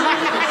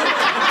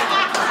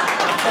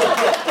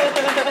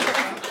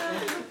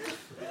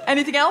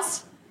 Anything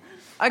else?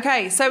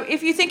 Okay, so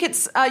if you think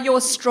it's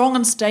you're strong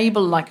and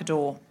stable like a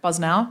door, buzz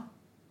now.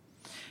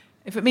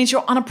 If it means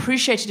you're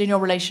unappreciated in your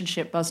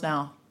relationship, buzz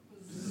now.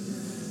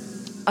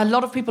 A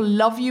lot of people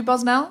love you,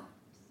 buzz now.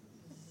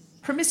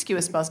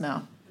 Promiscuous, buzz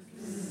now.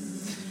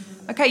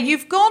 Okay,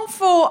 you've gone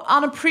for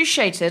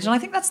unappreciated, and I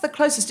think that's the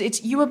closest.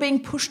 It's you are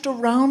being pushed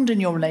around in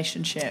your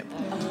relationship.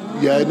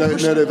 Yeah, no,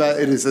 that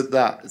it is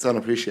that. It's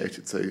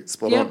unappreciated, so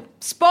spot on.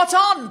 Spot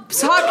on!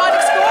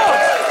 High-minded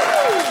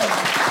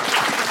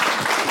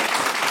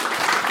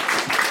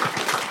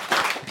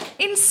scored!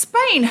 In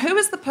Spain, who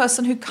is the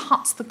person who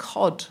cuts the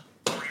cod?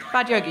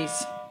 Bad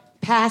yogis.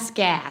 Pass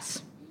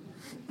gas.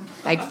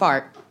 Like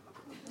fart.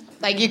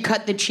 Like you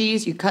cut the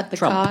cheese, you cut the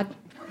Trump. cod.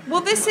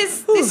 Well, this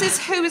is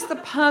who is the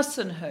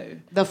person who.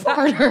 The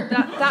farter.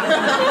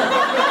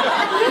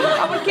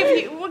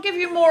 We'll give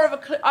you more of a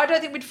clue. I don't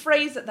think we'd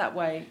phrase it that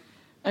way.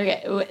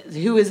 Okay,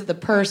 who is the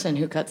person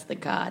who cuts the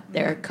cod?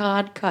 They're a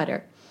cod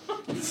cutter.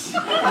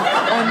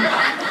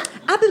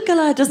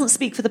 Abigail doesn't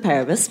speak for the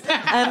pair of us.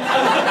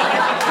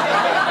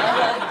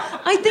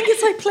 I think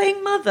it's like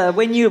playing mother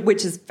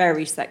which is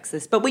very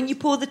sexist. But when you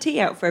pour the tea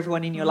out for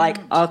everyone and you're like,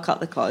 I'll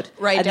cut the cod.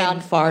 Write down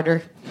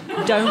farter.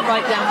 Don't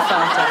write down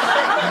farter.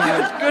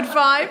 No. Good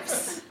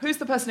vibes. Who's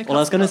the person who? Well,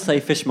 I was going to say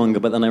fishmonger,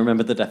 but then I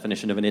remembered the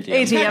definition of an idiom.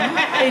 Idiom.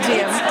 It's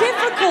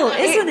difficult,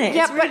 isn't it?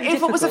 Yeah, it's really but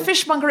if it was a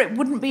fishmonger, it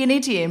wouldn't be an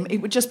idiom. It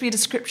would just be a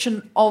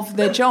description of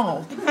their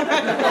job.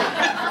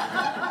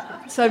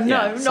 So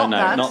not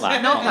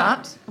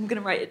that. I'm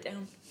going to write it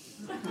down.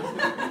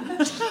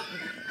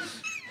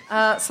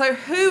 So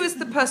who is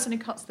the person who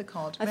cuts the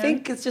cod? I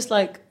think it's just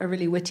like a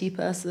really witty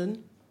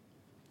person.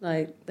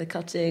 Like, they're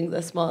cutting,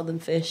 they're smarter than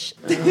fish.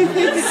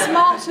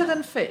 Smarter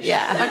than fish?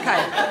 Yeah.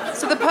 Okay.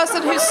 So the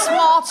person who's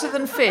smarter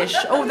than fish,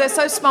 they're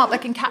so smart they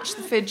can catch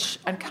the fish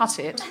and cut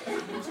it,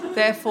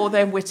 therefore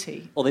they're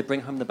witty. Or they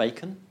bring home the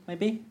bacon,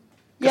 maybe?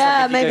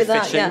 Yeah, maybe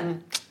that, yeah.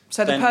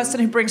 So the person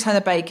who brings home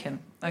the bacon,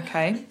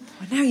 okay.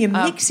 Well, now you're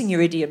mixing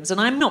your idioms, and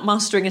I'm not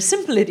mastering a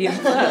simple idiom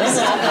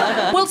first.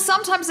 Well,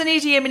 sometimes an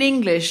idiom in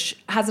English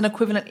has an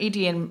equivalent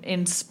idiom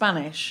in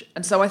Spanish,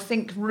 and so I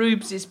think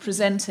Rubes is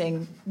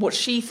presenting what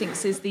she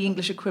thinks is the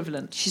English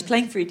equivalent. She's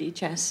playing 3D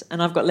chess,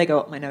 and I've got Lego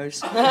up my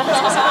nose.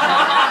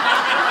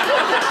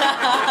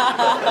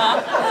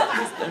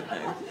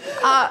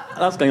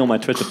 That's going on my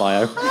Twitter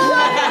bio.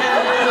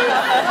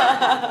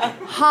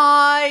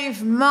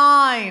 Hive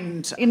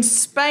mind. In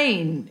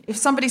Spain, if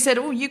somebody said,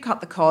 you cut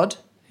the cod,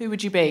 who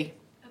would you be?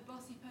 A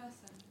bossy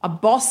person. A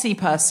bossy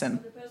person.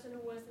 The person who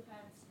wears the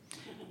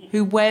pants.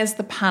 Who wears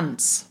the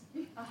pants?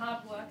 A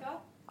hard worker.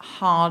 A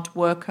hard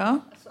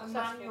worker. A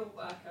manual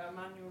worker, a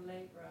manual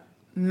labourer.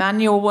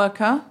 Manual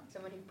worker.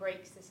 Someone who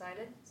breaks the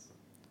silence.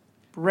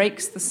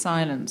 Breaks the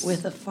silence.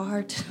 With a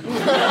fart.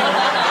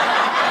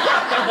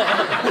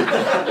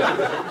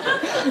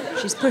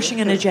 She's pushing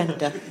an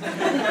agenda.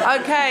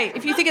 Okay,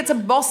 if you think it's a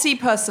bossy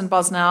person,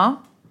 buzz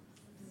now.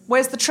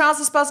 Wears the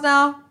trousers, buzz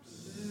now.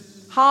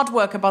 Hard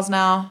worker, buzz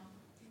now.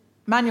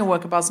 Manual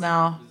worker, buzz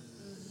now.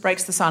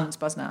 Breaks the silence,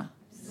 buzz now.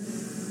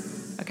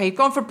 Okay, you've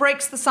gone for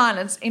breaks the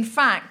silence. In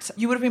fact,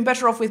 you would have been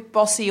better off with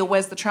bossy or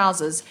wears the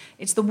trousers.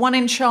 It's the one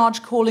in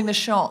charge calling the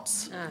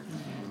shots.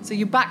 So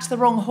you backed the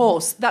wrong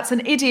horse. That's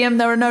an idiom,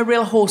 there are no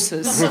real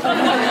horses.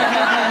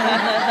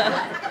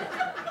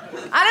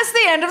 And it's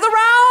the end of the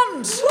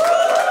round!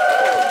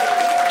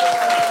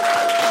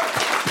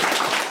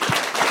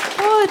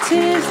 What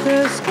is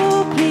the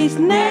score, please?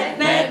 Net.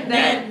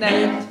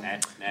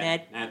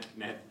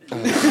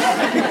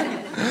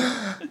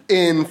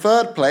 In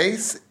third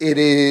place, it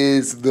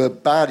is the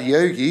Bad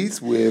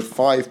Yogis with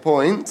 5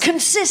 points.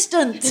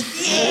 Consistent!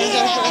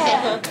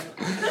 Yeah!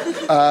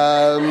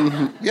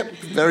 Yep,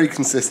 very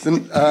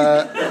consistent.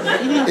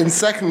 In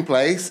second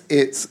place,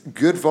 it's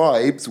Good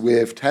Vibes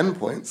with 10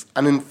 points.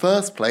 And in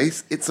first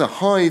place, it's a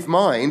Hive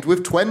Mind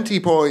with 20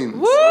 points.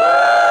 Woo!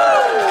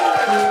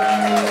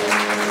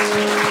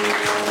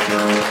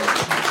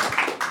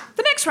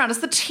 The next round is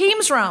the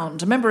teams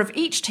round. A member of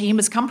each team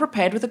has come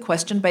prepared with a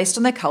question based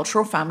on their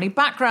cultural family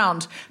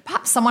background.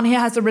 Perhaps someone here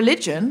has a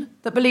religion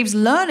that believes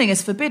learning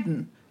is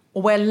forbidden,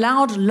 or where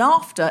loud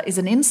laughter is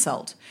an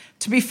insult.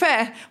 To be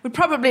fair, we'd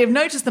probably have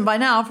noticed them by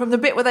now from the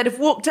bit where they'd have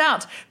walked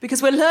out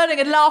because we're learning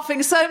and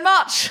laughing so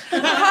much.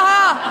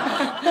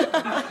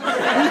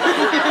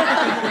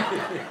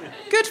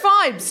 Good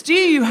vibes. Do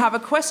you have a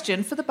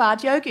question for the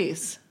Bad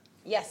Yogis?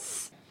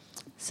 Yes.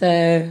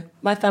 So,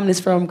 my family's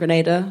from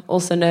Grenada,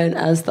 also known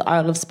as the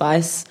Isle of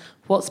Spice.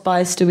 What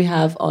spice do we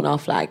have on our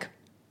flag?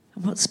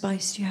 And what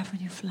spice do you have on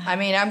your flag? I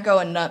mean, I'm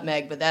going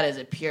nutmeg, but that is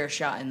a pure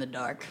shot in the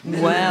dark.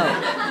 Well,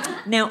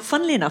 now,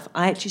 funnily enough,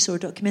 I actually saw a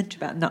documentary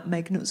about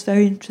nutmeg, and it was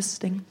very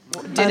interesting.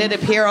 Did it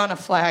appear on a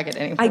flag at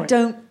any point? I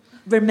don't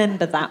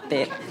remember that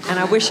bit, and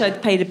I wish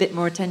I'd paid a bit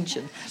more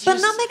attention.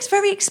 But nutmeg's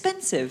very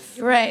expensive.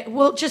 Right.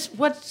 Well, just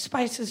what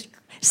spices?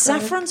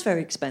 Saffron's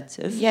very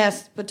expensive.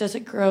 Yes, but does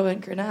it grow in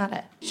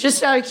Grenada?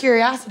 Just out of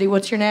curiosity,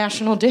 what's your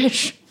national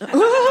dish?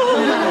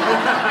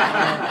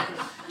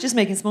 Just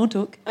making small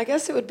talk. I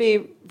guess it would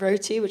be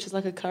roti, which is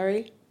like a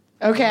curry.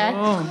 Okay.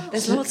 Oh.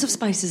 There's lots of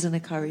spices in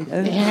a curry,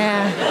 though.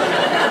 Yeah.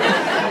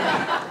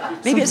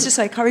 Maybe it's just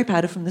like curry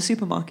powder from the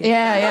supermarket.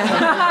 Yeah.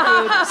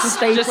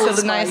 Just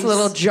a nice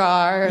little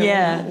jar.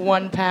 Yeah.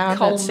 1 pound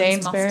at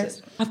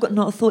Sainsbury's. I've got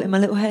not a thought in my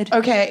little head.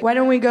 Okay, why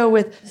don't we go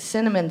with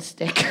cinnamon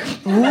stick?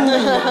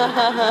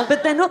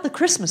 But they're not the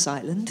Christmas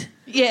island.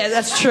 Yeah,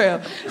 that's true.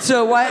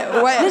 So why?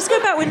 Let's go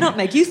back with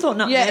nutmeg. You thought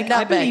nutmeg. Yeah, nutmeg.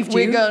 I believed you.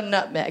 We go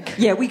nutmeg.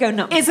 Yeah, we go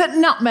nutmeg. Is it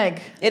nutmeg?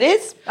 It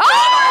is? Oh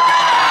my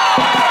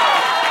God!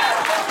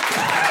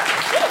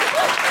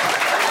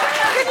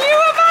 Can you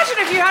imagine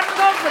if you hadn't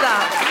gone for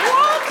that?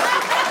 What?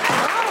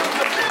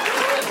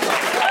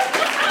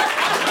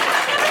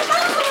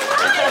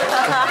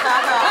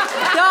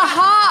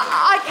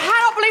 I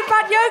cannot believe Bad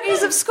bad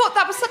yogis have scored.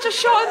 That was such a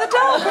shot in the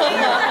dark.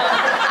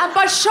 And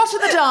by shot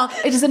in the dark,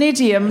 it is an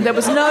idiom. There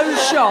was no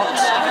shot,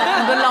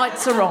 and the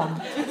lights are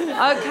on.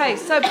 Okay,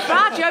 so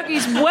bad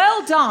yogis,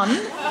 well done.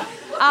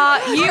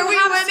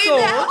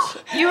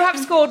 You have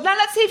scored. Now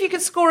let's see if you can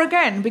score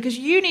again, because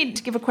you need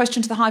to give a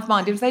question to the hive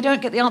mind. If they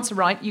don't get the answer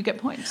right, you get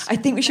points. I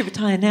think we should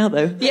retire now,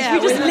 though. Yeah,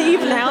 we just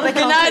leave now. Good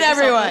night,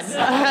 everyone.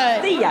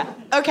 See ya.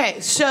 Okay,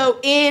 so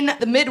in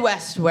the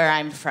Midwest, where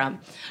I'm from,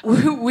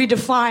 we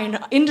define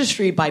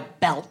industry by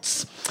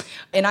belts.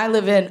 And I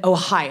live in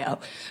Ohio.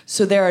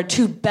 So there are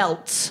 2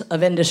 belts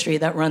of industry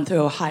that run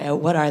through Ohio.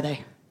 What are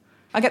they?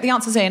 I get the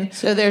answers in.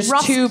 So there's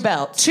Rust, 2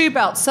 belts. 2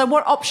 belts. So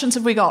what options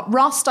have we got?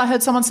 Rust, I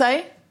heard someone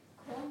say.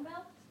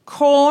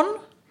 Corn.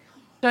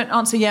 Don't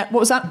answer yet. What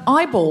was that?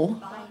 Eyeball.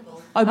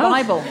 Bible. Oh,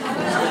 Bible.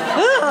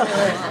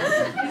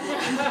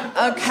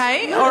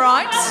 Okay, all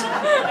right.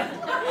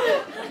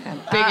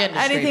 Big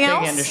industry. Anything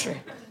else? Big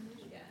industry.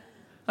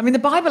 I mean, the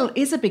Bible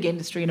is a big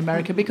industry in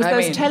America because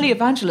those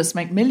televangelists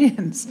make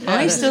millions.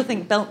 I still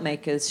think belt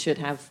makers should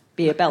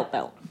be a belt.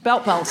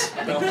 Belt. I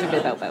think it should be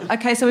a belt.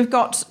 Okay, so we've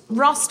got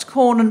rust,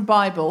 corn, and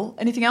Bible.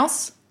 Anything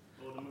else?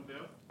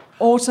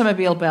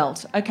 Automobile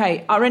belt.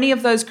 Okay, are any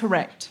of those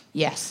correct?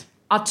 Yes.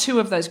 Are 2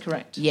 of those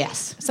correct?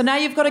 Yes. So now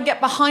you've got to get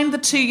behind the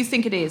 2 you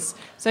think it is.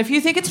 So if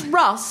you think it's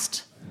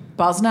rust,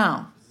 buzz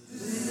now.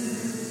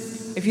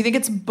 If you think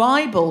it's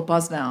Bible,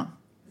 buzz now.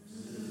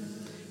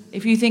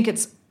 If you think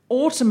it's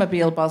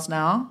automobile, buzz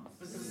now.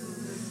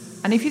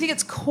 And if you think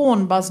it's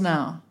corn, buzz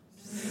now.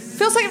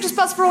 Feels like you've just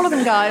buzzed for all of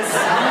them, guys.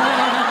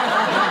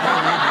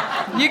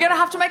 You're going to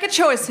have to make a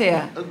choice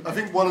here. I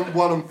think 1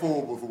 and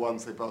 4 were the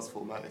ones they buzzed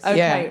for, Maddie.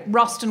 Okay,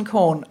 rust and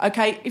corn.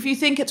 Okay, if you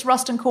think it's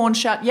rust and corn,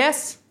 shout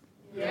yes.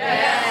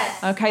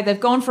 Yes. Okay, they've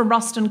gone for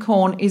rust and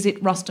corn. Is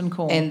it rust and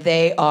corn? And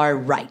they are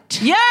right.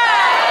 Yeah!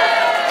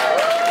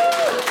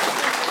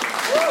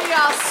 We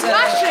are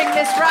smashing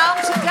this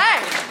round today.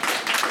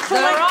 For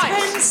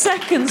like 10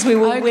 seconds we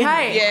will win.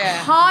 Okay,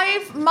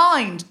 Hive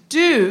Mind,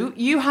 do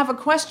you have a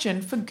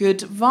question for good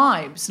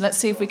vibes? Let's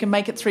see if we can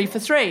make it 3 for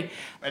 3.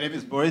 My name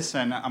is Boris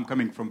and I'm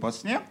coming from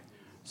Bosnia.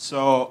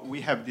 So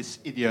we have this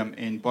idiom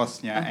in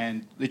Bosnia,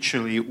 and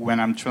literally when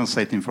I'm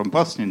translating from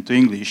Bosnian to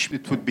English,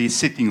 it would be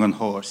sitting on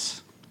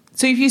horse.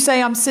 So if you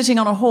say I'm sitting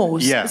on a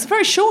horse, it's a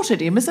very short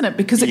idiom, isn't it?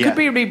 Because it could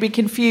really be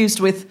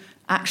confused with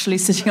actually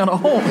sitting on a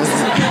horse.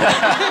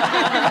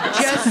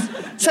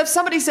 So if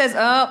somebody says,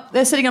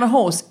 they're sitting on a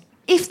horse,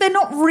 if they're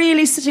not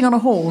really sitting on a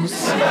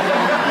horse,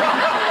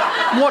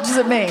 what does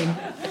it mean?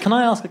 Can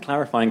I ask a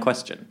clarifying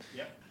question?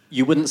 Yep.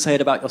 You wouldn't say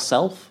it about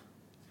yourself?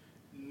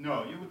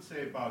 No, you would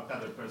say about the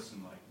other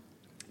person like.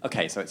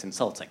 Okay, so it's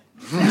insulting.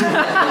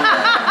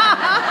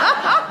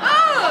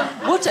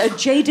 What a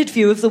jaded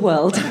view of the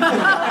world.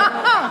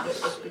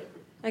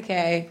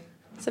 Okay.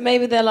 So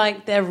maybe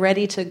they're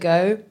ready to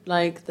go,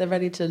 like they're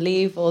ready to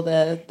leave, or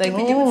they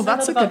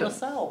that's a good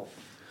yourself.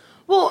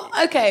 Well,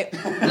 okay,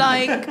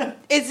 like,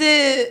 is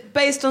it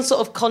based on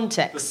sort of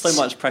context? There's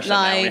so much pressure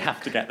now, we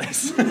have to get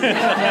this.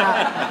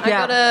 I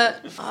gotta...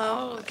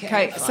 Oh,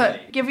 Okay, so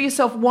give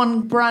yourself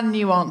one brand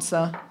new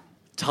answer.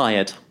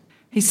 Tired.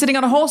 He's sitting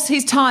on a horse,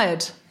 he's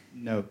tired.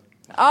 No.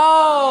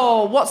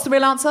 Oh, what's the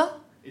real answer?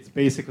 It's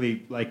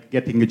basically like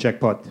getting a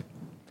jackpot.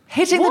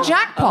 Hitting the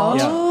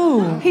jackpot?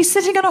 Oh. He's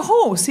sitting on a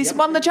horse, he's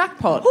won the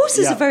jackpot.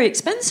 Horses are very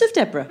expensive,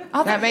 Deborah.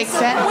 That makes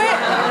sense.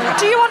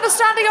 Do you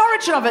understand the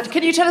origin of it?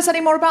 Can you tell us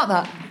any more about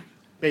that?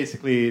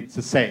 Basically, it's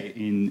a say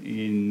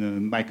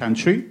in my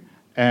country.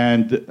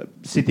 And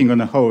sitting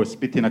on a horse,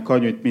 beating a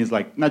conyo, it means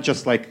like not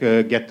just like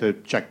get a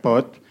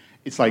jackpot.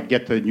 It's like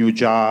get a new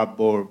job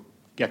or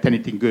get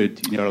anything good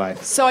in your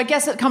life. So I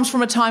guess it comes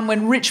from a time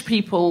when rich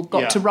people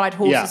got to ride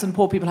horses and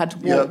poor people had to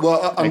walk. Yeah,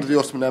 well, under the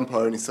Ottoman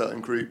Empire, only certain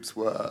groups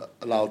were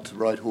allowed to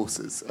ride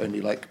horses,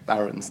 only like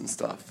barons and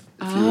stuff.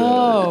 If you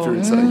were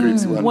in certain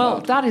groups, you weren't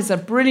allowed. That is a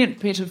brilliant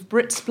bit of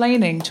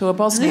Britsplaining to a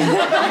Bosnian. I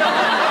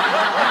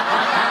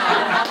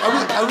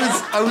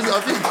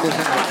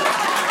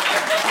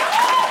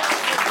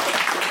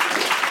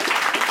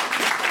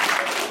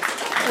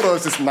thought I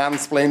was just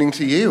mansplaining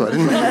to you. I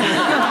didn't.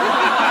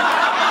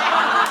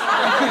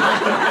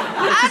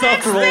 And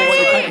it's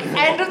the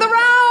end of the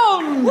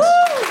round!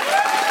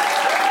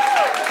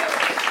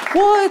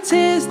 What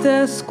is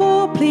the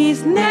score,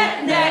 please?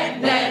 Net.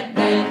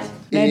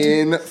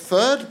 In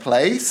third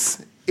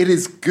place, it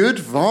is Good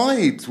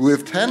Vibes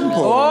with 10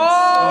 points.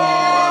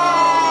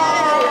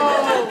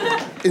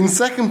 In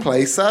second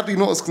place, sadly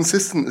not as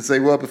consistent as they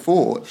were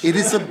before, it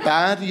is the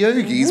Bad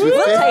Yogis with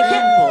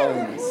 15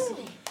 points.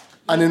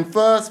 And in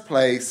first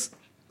place,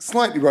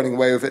 slightly running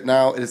away with it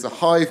now, it is a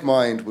Hive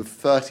Mind with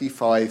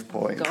 35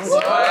 points.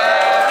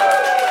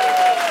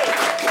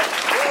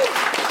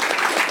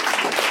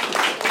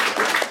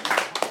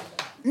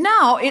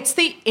 Now it's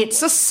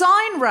a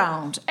sign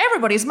round.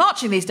 Everybody's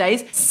marching these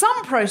days.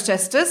 Some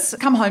protesters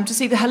come home to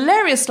see the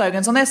hilarious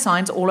slogans on their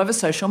signs all over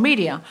social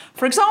media.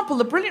 For example,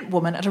 the brilliant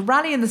woman at a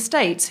rally in the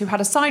States who had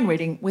a sign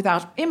reading,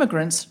 "Without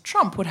immigrants,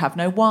 Trump would have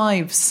no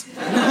wives."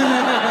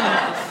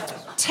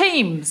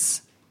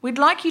 Teams, We'd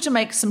like you to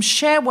make some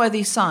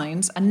share-worthy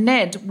signs, and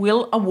Ned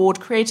will award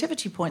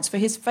creativity points for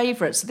his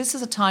favourites. So this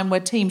is a time where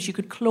teams, you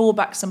could claw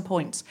back some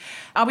points.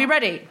 Are we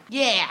ready?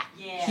 Yeah.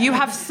 You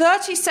have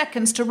 30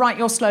 seconds to write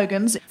your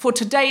slogans for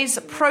today's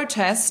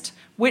protest,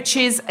 which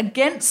is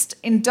against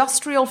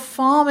industrial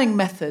farming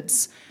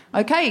methods.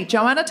 Okay,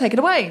 Joanna, take it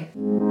away.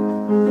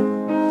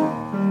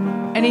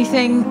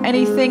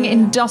 Anything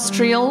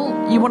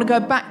industrial? You want to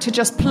go back to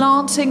just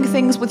planting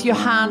things with your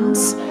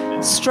hands,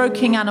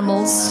 stroking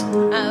animals?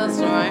 That's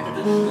all right.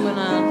 I'm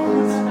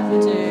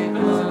gonna do.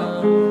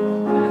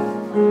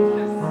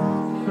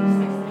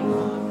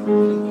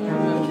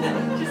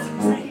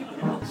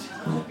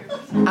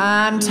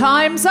 And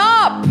time's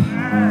up.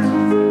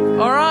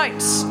 All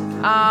right,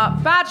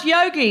 Bad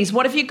Yogis,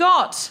 what have you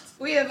got?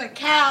 We have a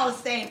cow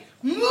saying,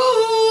 "Move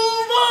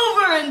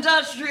over,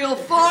 industrial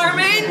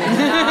farming."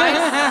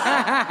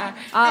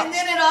 And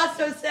then it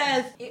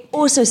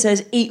also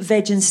says, eat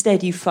veg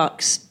instead, you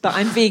fucks. But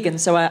I'm vegan,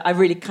 so I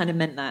really kind of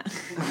meant that.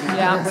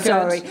 Yeah,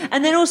 sorry.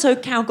 And then also,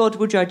 cow God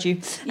will judge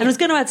you. And I was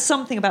going to add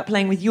something about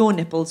playing with your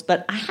nipples,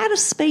 but I had a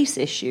space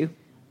issue.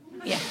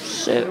 Yeah.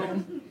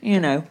 So, you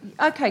know.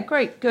 Okay,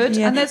 great, good.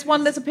 Yeah. And there's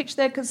a picture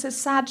there because it says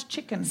sad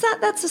chicken.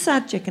 That's a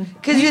sad chicken.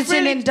 Because it's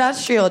an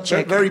industrial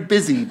chicken. Very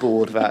busy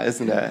board, that,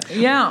 isn't it?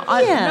 Yeah,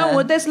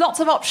 no, there's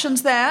lots of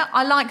options there.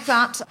 I like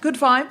that. Good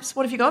vibes.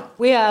 What have you got?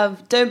 We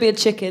have Don't Be a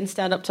Chicken,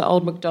 Stand Up to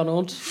Old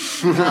MacDonald.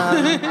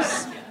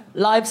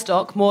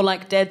 Livestock, more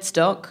like dead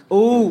stock.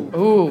 Ooh.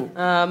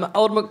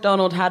 Old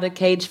MacDonald had a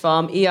cage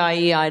farm,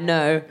 E-I-E, I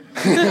know.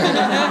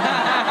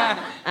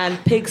 And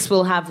pigs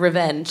will have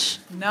revenge.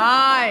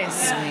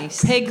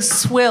 Nice. Pig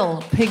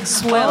swill.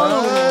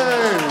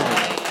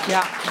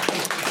 Yeah.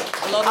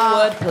 A lot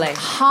of wordplay.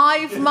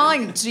 Hive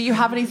Mind, do you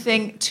have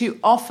anything to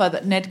offer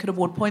that Ned could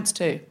award points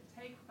to?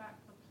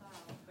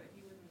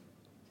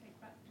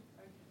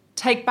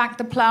 Take back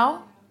the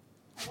plough?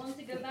 I want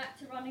to go back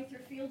to running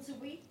through fields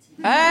of wheat.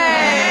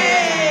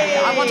 Hey!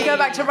 I want to go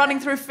back to running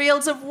through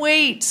fields of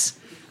wheat.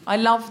 I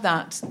love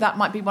that. That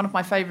might be one of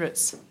my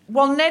favourites.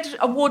 While Ned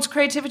awards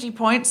creativity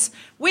points,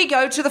 we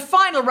go to the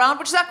final round,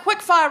 which is our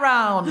quickfire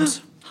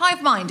round.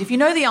 Hive Mind, if you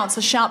know the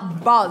answer,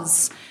 shout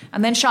buzz,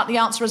 and then shout the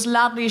answer as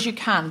loudly as you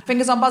can.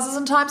 Fingers on buzzers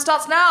and time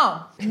starts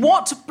now.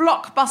 What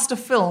blockbuster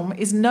film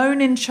is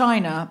known in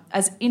China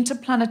as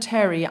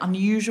Interplanetary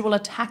Unusual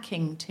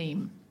Attacking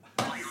Team?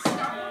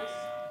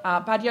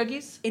 Bad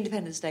Yogis?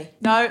 Independence Day.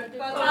 No.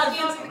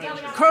 Guardians of the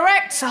Galaxy.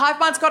 Correct. Hive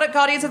Mind's got it.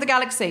 Guardians of the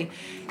Galaxy.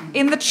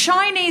 In the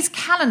Chinese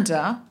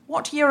calendar,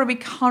 what year are we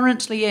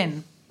currently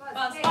in?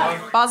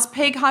 Buzz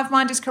Pig. Hive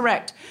Mind is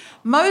correct.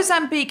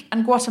 Mozambique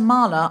and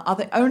Guatemala are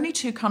the only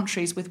two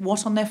countries with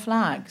what on their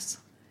flags?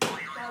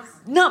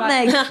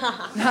 Nutmeg.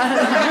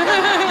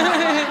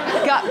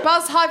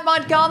 Buzz, Hive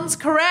Mind, guns.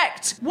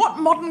 Correct. What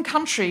modern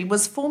country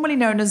was formerly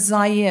known as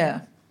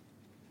Zaire?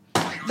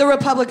 The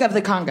Republic of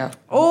the Congo.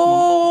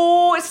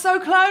 Oh, it's so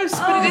close,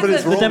 but it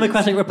isn't. The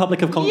Democratic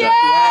Republic of Congo.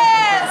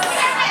 Yes!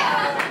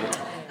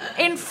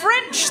 In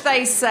French,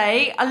 they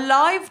say a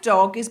live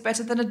dog is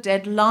better than a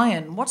dead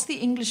lion. What's the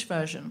English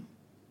version?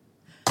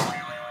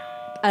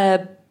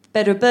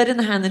 Better a bird in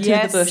the hand than two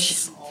in the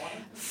bush.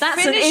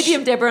 That's an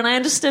idiom, Deborah, and I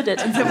understood it.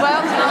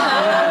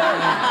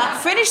 Well,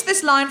 finish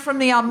this line from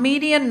the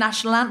Armenian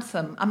national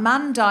anthem. A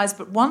man dies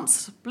but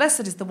once.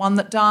 Blessed is the one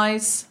that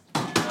dies...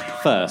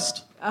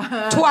 First.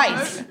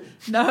 Twice.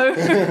 No.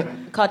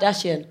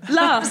 Kardashian.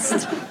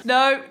 Last.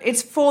 No,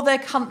 it's for their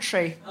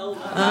country.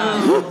 Looking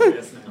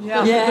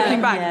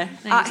back.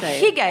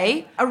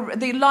 Hygge,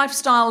 the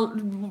lifestyle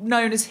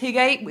known as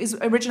Hygge, is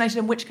originated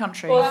in which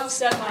country?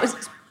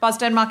 Buzz,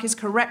 Denmark is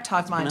correct,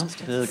 Hive Mind.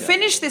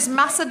 Finish this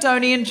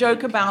Macedonian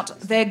joke about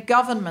their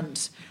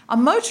government. A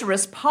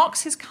motorist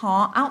parks his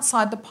car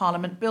outside the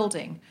Parliament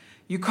building.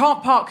 You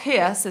can't park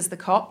here, says the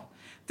cop.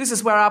 This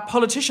is where our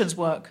politicians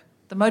work.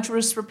 The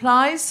motorist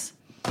replies...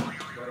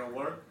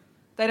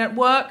 They don't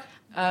work.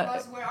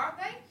 Buzz, where are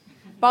they?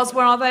 Buzz,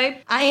 where are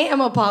they? I am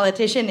a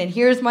politician, and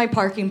here's my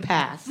parking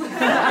pass. No.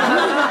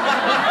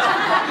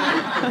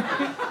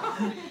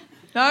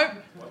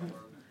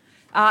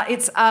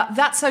 It's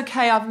that's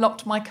okay. I've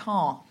locked my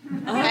car.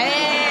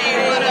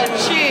 Hey, what a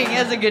ching!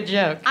 That's a good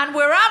joke. And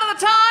we're out of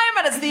the time,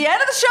 and it's the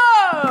end of the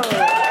show.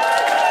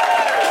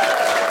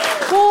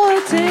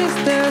 What is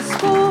the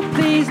score,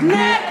 please?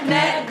 Net.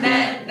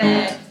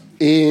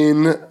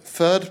 In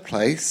third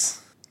place,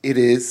 it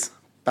is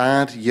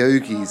Bad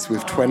Yogis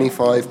with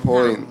 25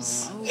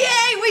 points.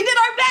 Yay, we did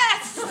our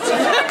best!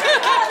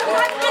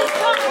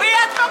 We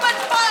had so much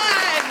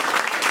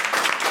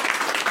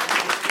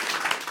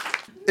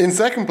fun! In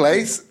second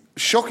place,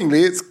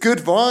 shockingly, it's Good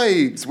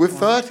Vibes with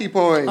 30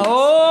 points.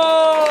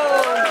 Oh!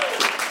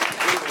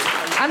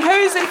 And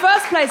who's in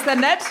first place then,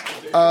 Ned?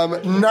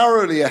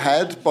 Narrowly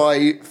ahead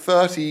by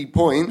 30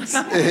 points.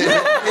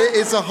 It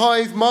is a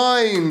Hive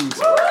Mind.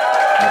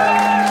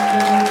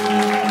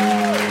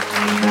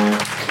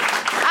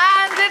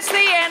 And it's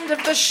the end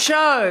of the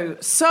show.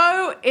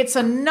 So it's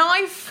a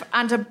knife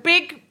and a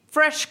big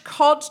fresh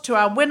cod to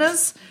our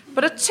winners,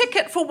 but a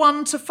ticket for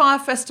one to Fire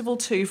Festival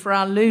 2 for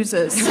our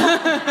losers.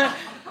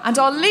 And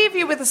I'll leave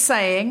you with a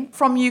saying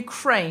from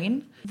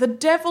Ukraine: the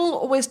devil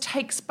always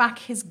takes back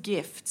his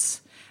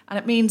gifts. And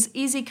it means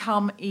easy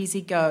come,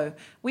 easy go.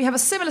 We have a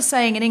similar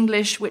saying in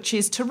English, which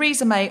is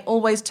Theresa May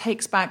always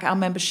takes back our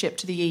membership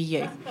to the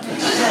EU.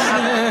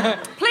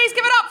 Please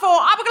give it up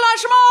for Abigail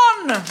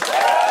Shimon,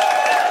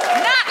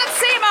 Nat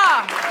Natsima,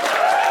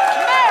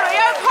 Mary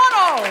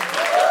O'Connell,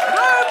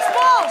 Rubes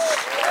Walsh,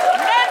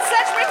 Ned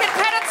Sedgwick in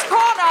Pennant's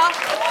Corner,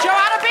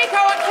 Joanna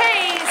Biko and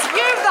Keys,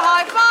 you've the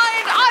Hive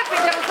Mind, I've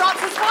been Deborah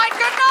Francis White,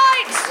 good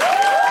night!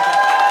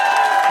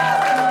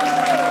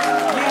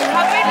 You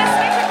have been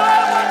listening to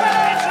Global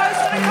Village,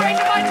 hosted and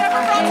created by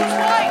Deborah Francis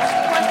White.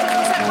 Questions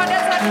were sent by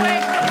Ned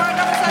Sedgwick, the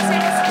program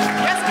associates,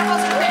 Jessica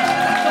Foster.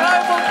 The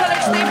Global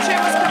Village theme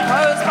tune was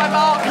composed by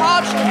Mark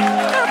Hodge.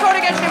 The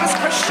recording engineer was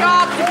Chris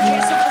Sharp. The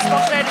producer for the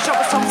Spontaneity Shop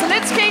was Tom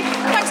Zelinsky.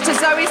 Thanks to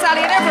Zoe,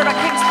 Sally and everyone at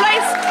King's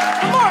Place.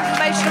 For more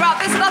information about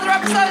this and other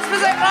episodes,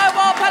 visit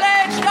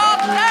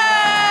globalpillage.net.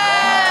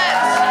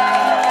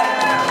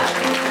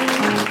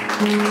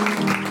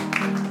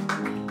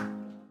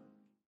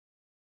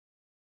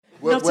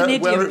 Not an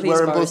idiom, please,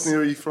 where in Boris. Bosnia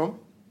are you from?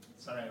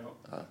 Sarajevo.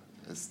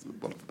 It's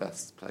one of the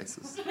best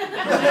places.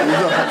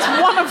 It's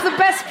one of the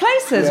best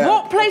places. Yeah.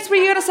 What place were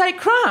you going to say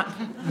crap?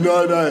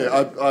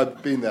 No,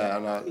 I've been there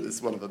and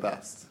it's one of the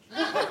best.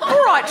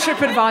 All right,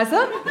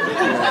 TripAdvisor.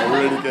 Yeah,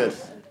 really good.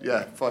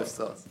 Yeah, 5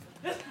 stars.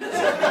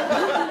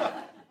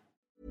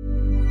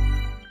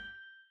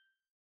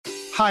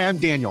 Hi, I'm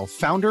Daniel,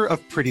 founder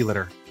of Pretty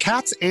Litter.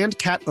 Cats and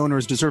cat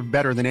owners deserve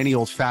better than any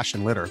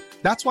old-fashioned litter.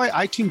 That's why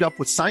I teamed up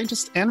with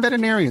scientists and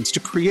veterinarians to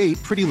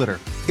create Pretty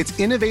Litter. Its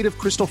innovative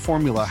crystal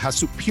formula has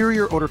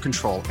superior odor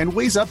control and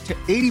weighs up to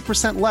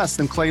 80% less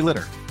than clay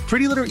litter.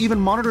 Pretty Litter even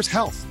monitors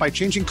health by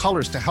changing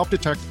colors to help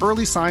detect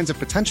early signs of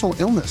potential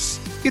illness.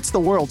 It's the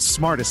world's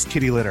smartest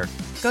kitty litter.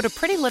 Go to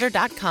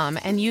prettylitter.com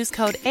and use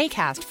code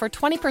ACAST for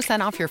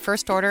 20% off your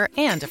first order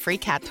and a free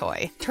cat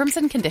toy. Terms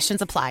and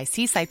conditions apply.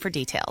 See site for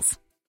details.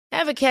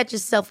 Ever catch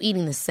yourself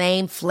eating the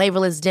same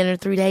flavorless dinner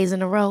 3 days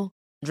in a row?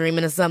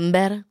 Dreaming of something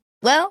better?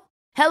 Well,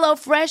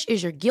 HelloFresh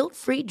is your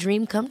guilt-free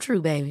dream come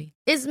true, baby.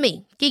 It's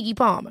me, Keke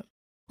Palmer.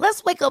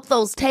 Let's wake up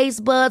those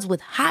taste buds with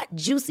hot,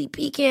 juicy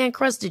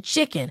pecan-crusted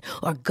chicken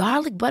or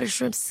garlic butter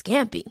shrimp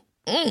scampi.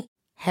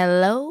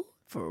 Hello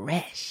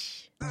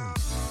Fresh.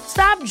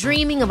 Stop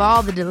dreaming of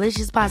all the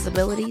delicious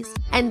possibilities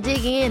and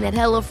dig in at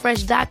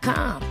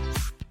HelloFresh.com.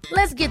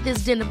 Let's get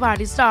this dinner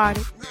party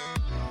started.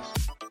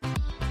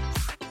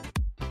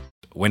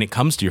 When it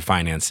comes to your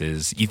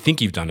finances, you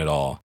think you've done it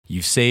all.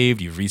 You've saved,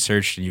 you've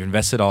researched, and you've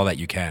invested all that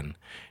you can.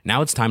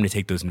 Now it's time to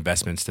take those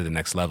investments to the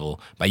next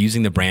level by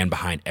using the brand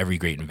behind every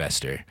great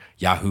investor,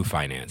 Yahoo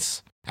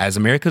Finance. As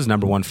America's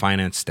 #1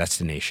 finance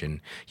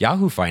destination,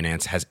 Yahoo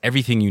Finance has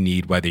everything you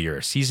need, whether you're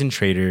a seasoned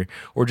trader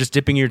or just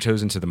dipping your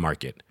toes into the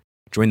market.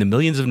 Join the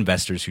millions of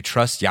investors who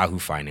trust Yahoo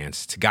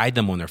Finance to guide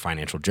them on their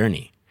financial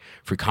journey.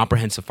 For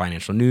comprehensive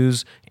financial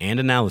news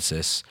and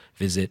analysis,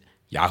 visit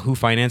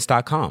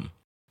yahoofinance.com.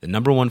 The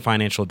 #1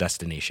 financial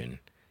destination,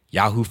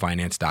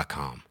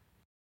 yahoofinance.com.